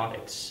when God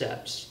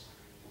accepts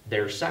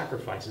their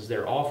sacrifices,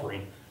 their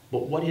offering.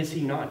 But what has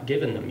he not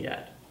given them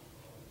yet?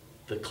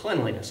 The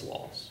cleanliness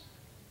laws.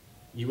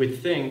 You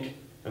would think,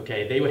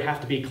 okay, they would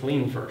have to be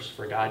clean first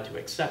for God to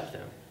accept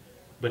them.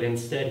 But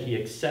instead, he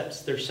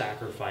accepts their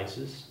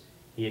sacrifices,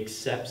 he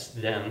accepts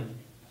them,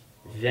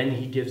 then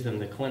he gives them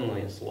the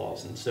cleanliness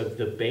laws. And so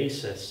the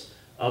basis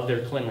of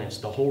their cleanliness,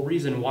 the whole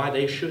reason why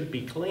they should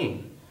be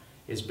clean,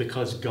 is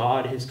because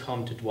God has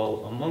come to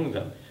dwell among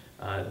them.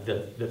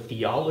 The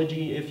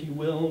theology, if you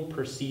will,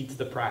 precedes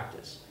the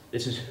practice.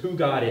 This is who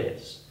God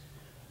is.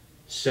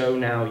 So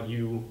now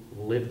you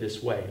live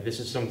this way. This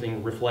is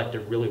something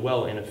reflected really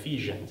well in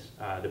Ephesians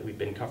that we've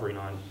been covering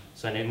on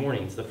Sunday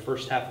mornings. The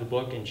first half of the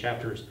book in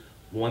chapters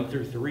 1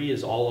 through 3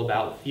 is all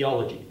about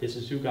theology. This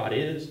is who God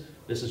is.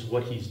 This is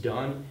what he's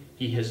done.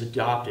 He has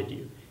adopted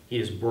you. He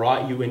has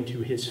brought you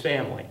into his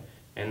family.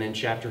 And then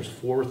chapters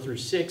 4 through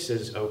 6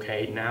 is,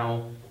 okay,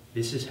 now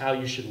this is how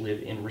you should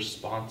live in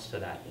response to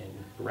that,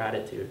 in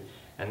gratitude.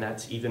 And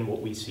that's even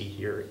what we see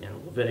here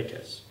in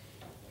Leviticus.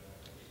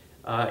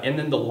 And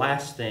then the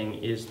last thing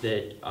is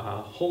that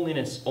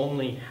holiness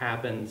only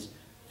happens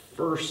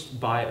first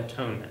by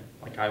atonement.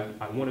 Like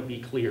I want to be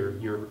clear,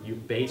 your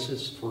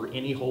basis for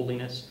any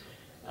holiness,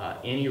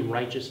 any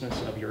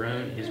righteousness of your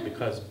own is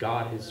because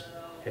God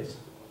has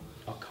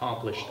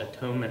accomplished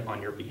atonement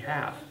on your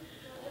behalf.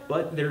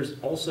 But there's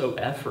also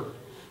effort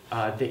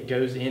that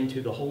goes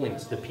into the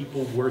holiness. The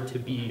people were to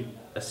be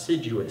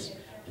assiduous,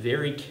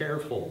 very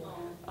careful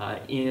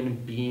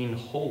in being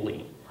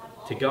holy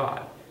to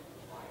God.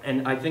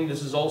 And I think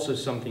this is also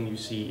something you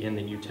see in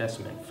the New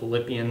Testament.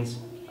 Philippians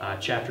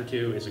chapter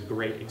 2 is a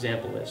great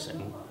example of this.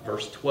 In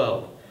verse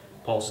 12,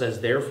 Paul says,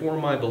 "Therefore,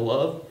 my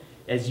beloved,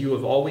 as you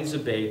have always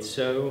obeyed,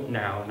 so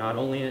now, not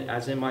only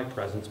as in my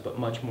presence, but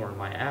much more in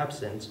my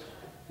absence,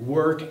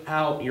 work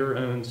out your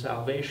own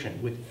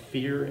salvation with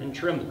fear and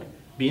trembling."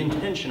 Be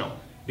intentional,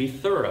 be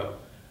thorough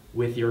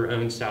with your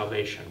own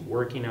salvation,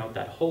 working out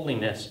that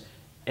holiness.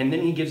 And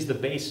then he gives the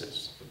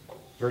basis.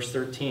 Verse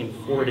 13,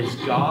 "For it is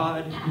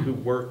God who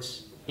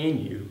works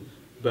in you,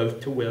 both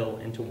to will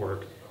and to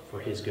work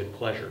for his good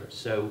pleasure."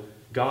 So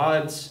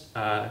God's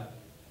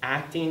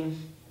acting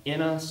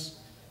in us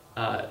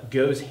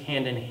goes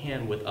hand in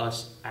hand with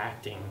us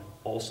acting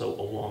also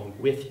along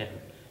with him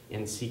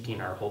in seeking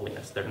our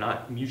holiness. They're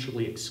not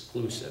mutually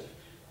exclusive.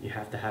 You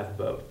have to have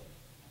both.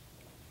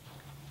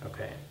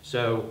 Okay,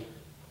 so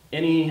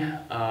any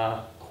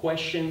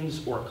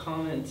questions or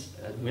comments?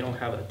 We don't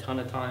have a ton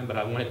of time, but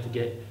I wanted to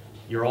get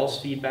your all's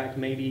feedback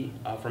maybe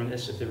from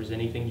this, if there was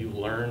anything you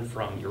learned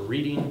from your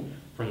reading,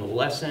 from the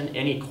lesson,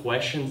 any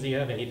questions you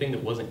have, anything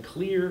that wasn't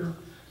clear,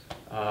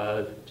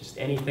 just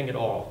anything at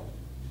all.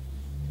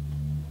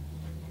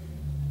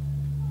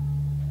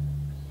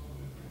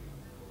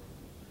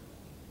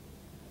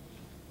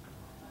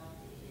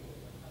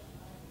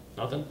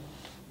 Nothing?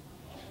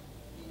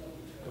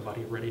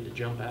 Nobody ready to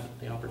jump at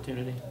the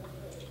opportunity?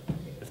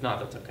 If not,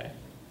 that's okay.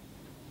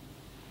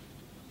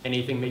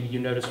 Anything maybe you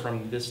noticed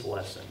from this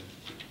lesson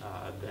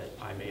that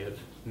I may have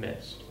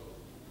missed?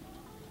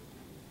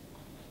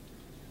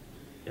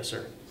 Yes,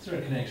 sir. Is there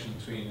a connection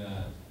between,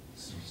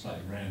 some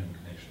slightly random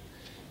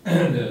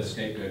connection, the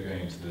scapegoat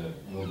going to the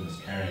wilderness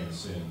carrying the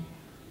sin,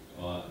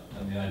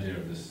 and the idea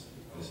of this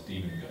this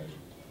demon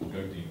goat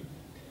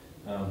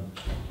demon.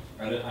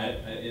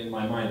 In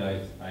my mind,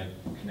 I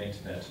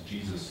connected that to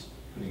Jesus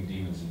putting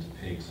demons into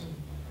pigs, and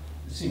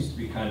it seems to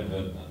be kind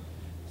of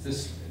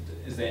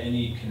is there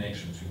any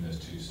connection between those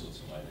two sorts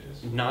of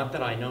ideas? Not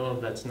that I know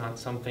of. That's not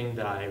something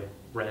that I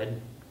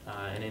read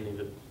in any of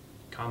the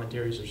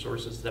commentaries or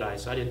sources that I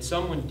cited.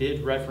 Someone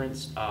did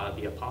reference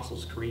the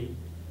Apostles' Creed.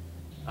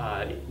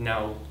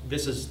 Now,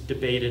 this is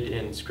debated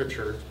in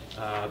Scripture,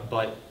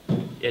 but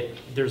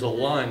there's a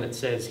line that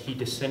says he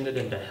descended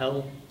into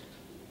hell.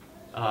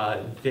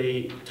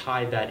 They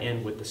tied that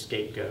in with the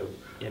scapegoat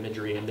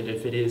imagery, and that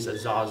if it is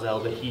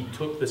Azazel, that he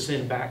took the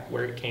sin back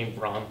where it came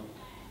from,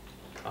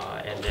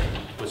 and then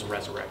was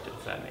resurrected,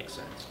 if that makes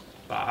sense.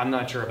 But I'm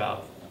not sure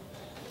about,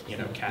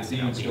 casting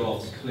out demons go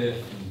off demons, the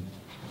cliff,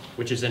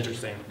 which is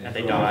interesting, and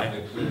they throw off die.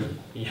 the cliff.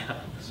 Yeah,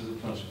 This is a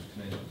bunch of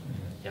connection.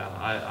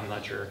 yeah, I'm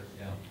not sure.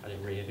 Yeah. I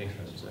didn't read anything.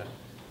 So.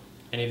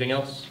 Anything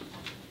else?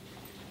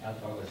 I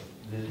thought it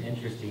was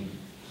interesting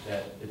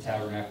that the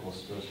tabernacle is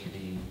supposed to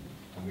be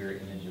a mirror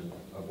image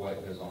of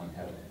what goes on in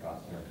heaven,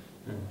 God's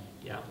throne.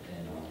 Yeah.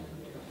 And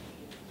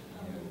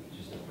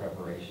just a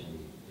preparation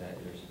that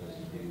they're supposed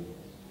to do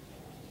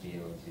to be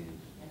able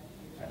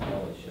to have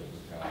fellowship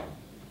with God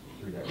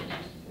through that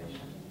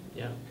representation.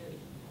 Yeah.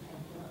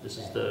 This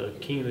is the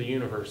king of the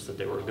universe that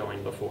they were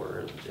going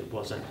before. It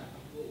wasn't,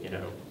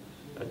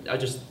 I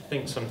just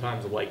think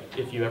sometimes, like,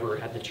 if you ever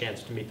had the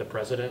chance to meet the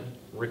president,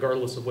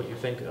 regardless of what you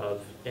think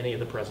of any of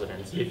the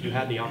presidents, if you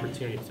had the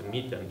opportunity to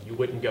meet them, you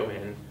wouldn't go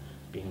in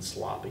being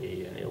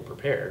sloppy and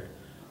ill-prepared.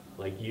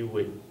 Like, you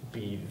would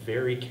be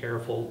very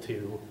careful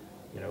to,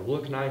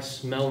 look nice,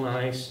 smell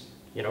nice,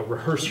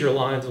 rehearse your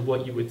lines of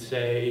what you would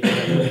say,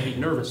 you would be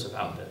nervous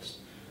about this.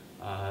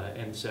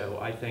 And so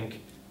I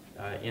think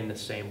in the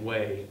same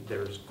way,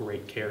 there's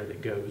great care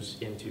that goes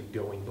into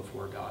going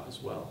before God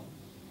as well.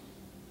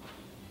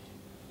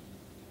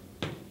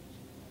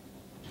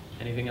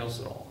 Anything else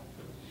at all?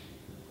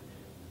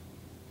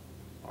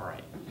 All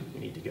right, we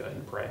need to go ahead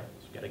and pray.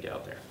 We've got to get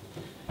out there.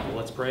 Well,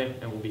 let's pray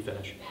and we'll be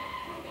finished.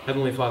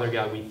 Heavenly Father,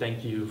 God, we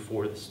thank you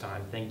for this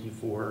time. Thank you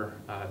for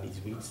these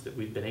weeks that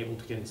we've been able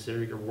to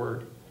consider your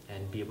word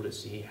and be able to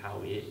see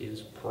how it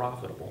is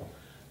profitable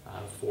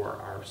for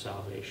our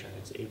salvation.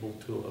 It's able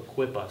to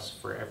equip us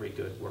for every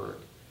good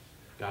work.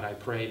 God, I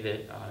pray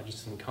that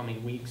just in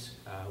coming weeks,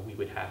 we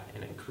would have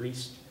an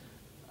increased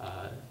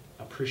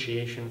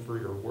appreciation for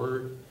your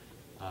word,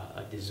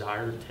 a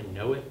desire to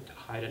know it, to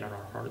hide it in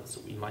our hearts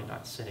that we might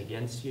not sin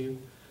against you.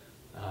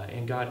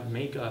 And God,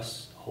 make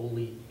us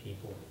holy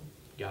people.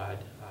 God,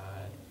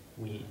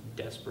 we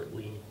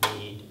desperately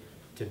need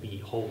to be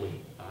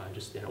holy,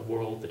 just in a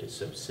world that is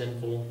so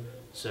sinful,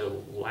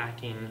 so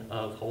lacking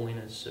of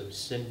holiness, so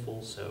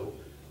sinful, so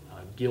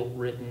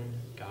guilt-ridden.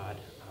 God,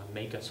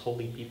 make us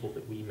holy people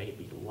that we may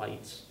be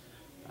lights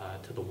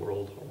to the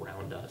world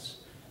around us,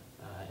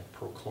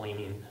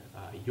 proclaiming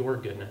your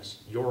goodness,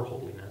 your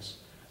holiness,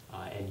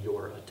 and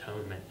your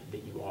atonement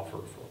that you offer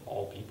for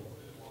all people.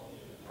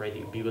 Pray that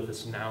you be with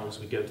us now as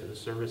we go to the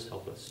service.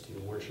 Help us to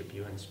worship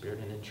you in spirit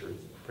and in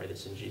truth. Pray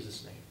this in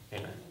Jesus' name.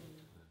 Amen.